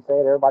everybody, like you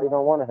said, everybody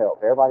don't want to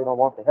help. Everybody don't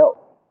want the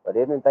help. But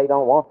even if they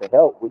don't want the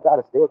help, we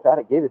gotta still try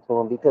to give it to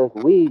them because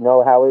we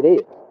know how it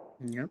is.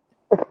 Yep.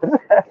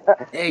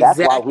 That's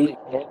why we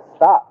Exactly. can't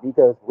stop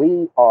because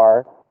we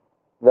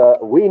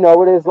know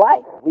what it's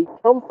like. We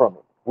come from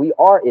it. We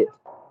are it.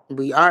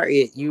 We are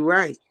it. You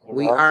right. You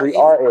We know, are we it.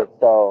 are it.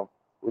 So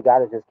we got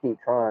to just keep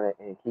trying it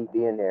and keep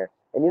being there.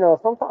 And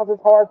sometimes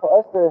it's hard for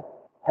us to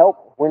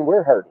help when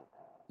we're hurting.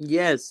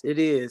 Yes, it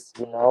is.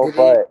 You know, It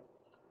is.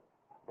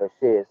 but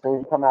shit, as soon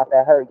as you come out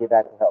that hurt, get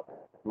back to helping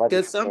as much as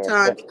Because you can.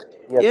 sometimes,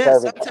 Be a yeah,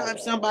 servant.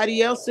 sometimes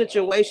somebody else's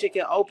situation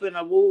can open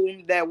a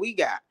wound that we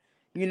got.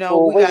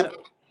 Oh We wait, got to,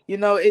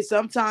 it's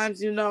sometimes,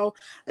 dealing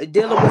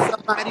with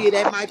somebody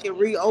that might can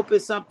reopen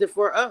something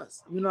for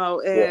us, yeah,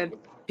 and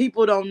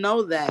people don't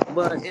know that,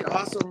 but it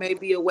also may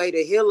be a way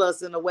to heal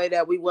us in a way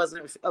that we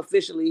wasn't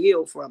officially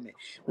healed from it.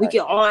 We right,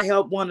 can all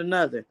help one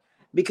another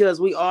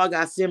because we all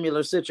got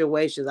similar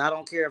situations. I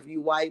don't care if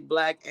you white,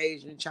 black,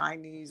 Asian,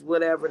 Chinese,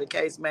 whatever the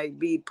case may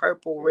be,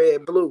 purple,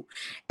 red, blue.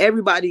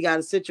 Everybody got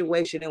a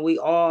situation, and we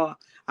all,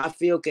 I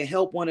feel, can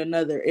help one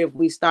another if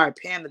we start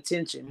paying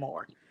attention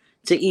more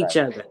to each right,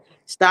 other.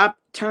 Stop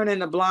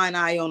turning a blind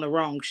eye on the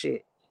wrong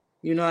shit.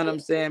 You know what yeah, I'm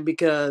saying?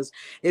 Because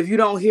if you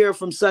don't hear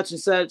from such and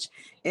such,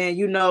 and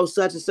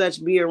such and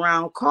such be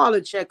around, call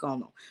and check on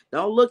them.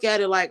 Don't look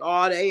at it like,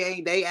 oh,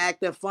 they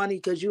acting funny,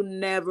 because you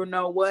never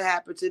know what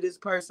happened to this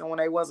person when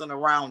they wasn't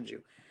around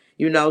you.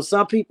 yeah,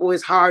 Some people,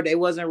 it's hard. They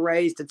wasn't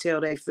raised to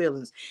tell their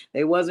feelings.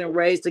 They wasn't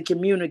raised to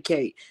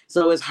communicate.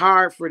 So it's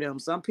hard for them.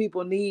 Some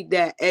people need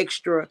that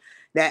extra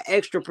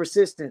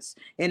persistence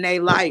in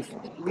their life.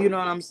 You know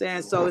what I'm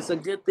saying? So it's a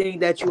good thing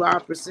that you are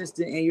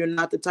persistent and you're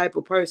not the type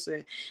of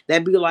person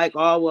that be like,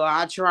 oh, well,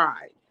 I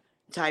tried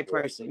type yeah.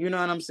 person. You know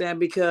what I'm saying?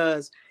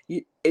 Because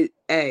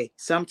hey,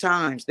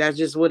 sometimes that's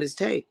just what it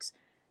takes.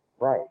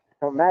 Right.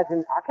 So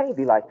imagine I can't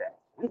be like that.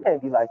 We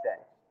can't be like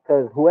that.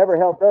 Because whoever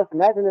helped us,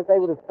 imagine if they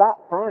would have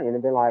stopped trying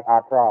and been like, I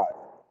tried.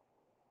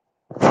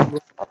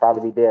 I'd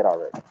probably be dead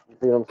already. You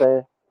see what I'm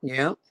saying?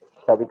 Yeah.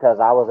 So because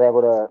I was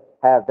able to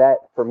have that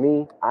for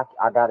me, I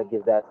got to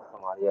give that to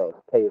somebody else.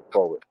 Pay it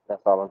forward.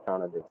 That's all I'm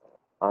trying to do.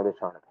 I'm just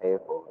trying to pay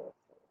it forward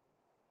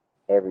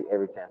every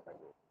chance I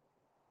get.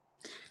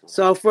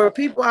 So for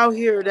people out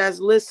here that's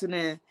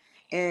listening,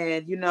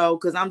 and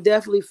because I'm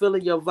definitely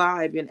feeling your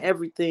vibe and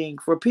everything,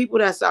 for people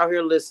that's out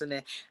here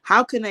listening,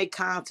 how can they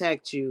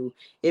contact you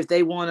if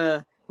they want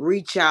to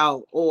reach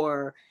out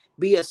or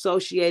be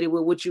associated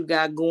with what you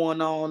got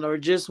going on, or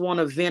just want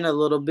to vent a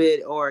little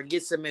bit or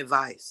get some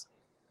advice?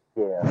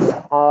 Yeah.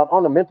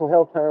 On the mental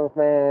health terms,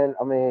 man.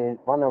 I mean,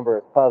 my number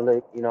is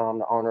public. I'm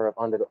the owner of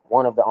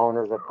one of the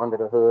owners of Under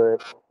the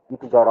Hood. You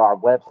can go to our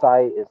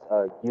website. It's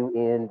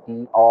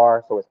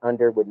UNDR, so it's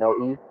under with no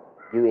e.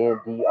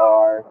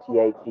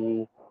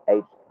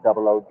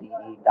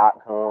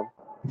 UNDRTHEHOODE.com.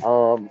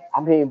 I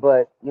mean,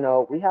 but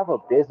we have a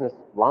business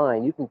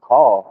line. You can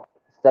call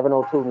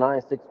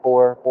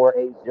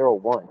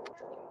 702-964-4801.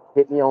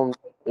 Hit me on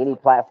any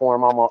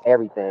platform. I'm on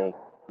everything.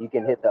 You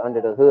can hit the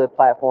Under the Hood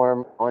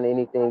platform on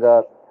anything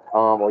up,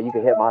 or you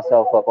can hit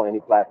myself up on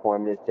any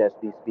platform. It's Just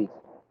Be Speaks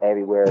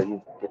everywhere.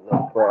 You can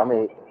look for. I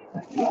mean,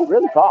 you can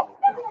really call And me.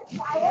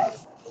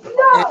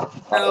 you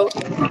know,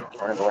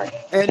 Turn it around.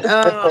 and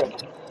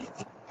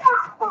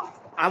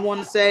I want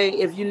to say,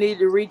 if you need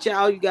to reach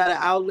out, you got an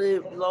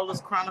outlet. Lola's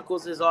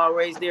Chronicles is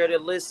always there to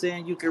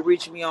listen. You can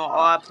reach me on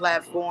all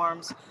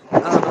platforms.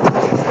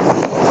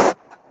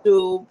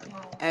 YouTube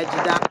at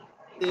Jadon.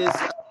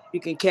 You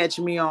can catch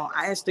me on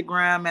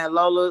Instagram at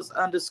Lola's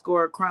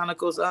underscore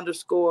Chronicles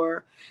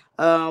underscore.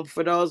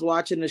 For those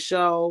watching the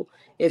show,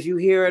 if you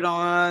hear it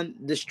on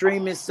the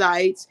streaming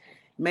sites,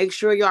 make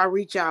sure y'all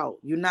reach out.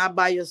 You're not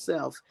by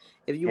yourself.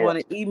 If you Yeah, want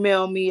to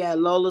email me at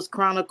Lola's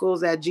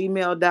Chronicles at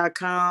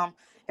gmail.com,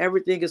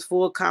 everything is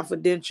full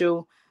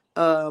confidential.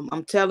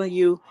 I'm telling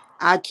you,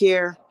 I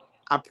care.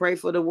 I pray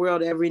for the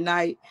world every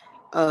night.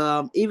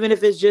 Even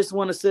if it's just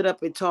want to sit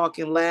up and talk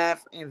and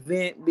laugh and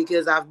vent,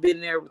 because I've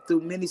been there through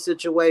many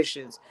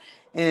situations,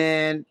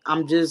 and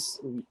I'm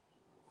just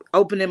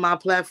opening my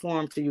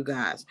platform to you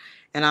guys.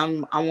 And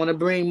I want to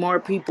bring more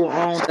people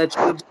on that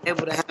you'll be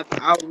able to have an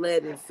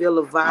outlet and feel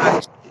a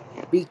vibe,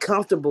 be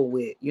comfortable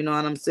with. You know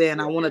what I'm saying?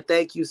 I yeah, want to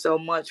thank you so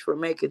much for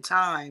making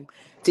time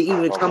to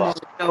even no come on problem.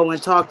 the show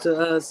and talk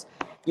to us,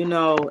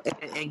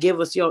 and give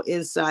us your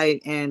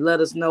insight and let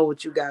us know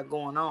what you got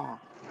going on.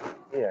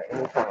 Yeah,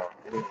 anytime,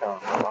 anytime.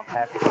 I'm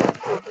happy to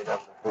pick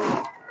up the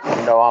food.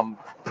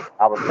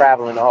 I was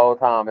traveling the whole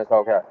time. It's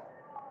okay.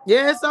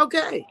 Yeah, it's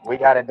okay. We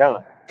got it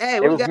done. Hey,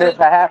 It we was got meant it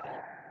to happen.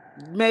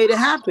 made it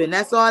happen.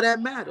 That's all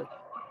that matters.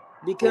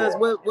 Because Yeah.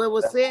 what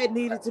was That's, said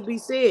needed to be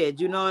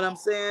said. You know what I'm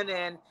saying?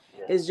 And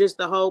yeah. it's just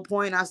the whole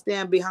point. I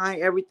stand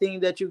behind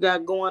everything that you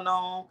got going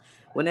on.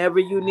 Whenever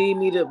you need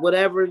me to,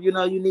 whatever you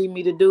need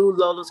me to do,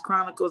 Lola's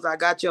Chronicles, I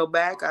got your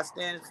back. I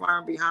stand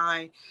firm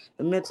behind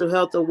the mental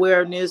health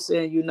awareness,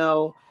 and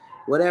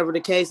whatever the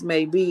case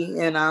may be.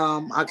 And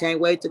I can't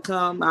wait to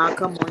come. I'll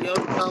come on your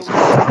show. We can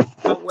talk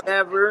about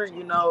whatever.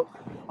 You know,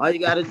 all you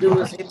got to do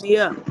is hit me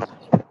up.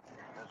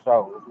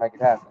 So let's make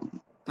it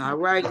happen. All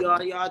right,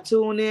 y'all. Y'all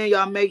tune in.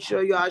 Y'all make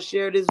sure y'all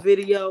share this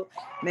video.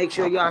 Make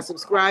sure y'all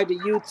subscribe to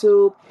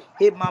YouTube.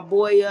 Hit my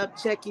boy up.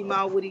 Check him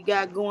out, what he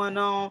got going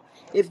on.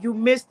 If you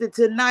missed it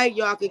tonight,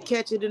 y'all can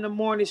catch it in the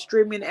morning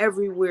streaming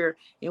everywhere.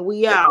 And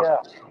we out.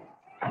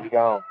 Yeah. We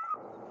gone.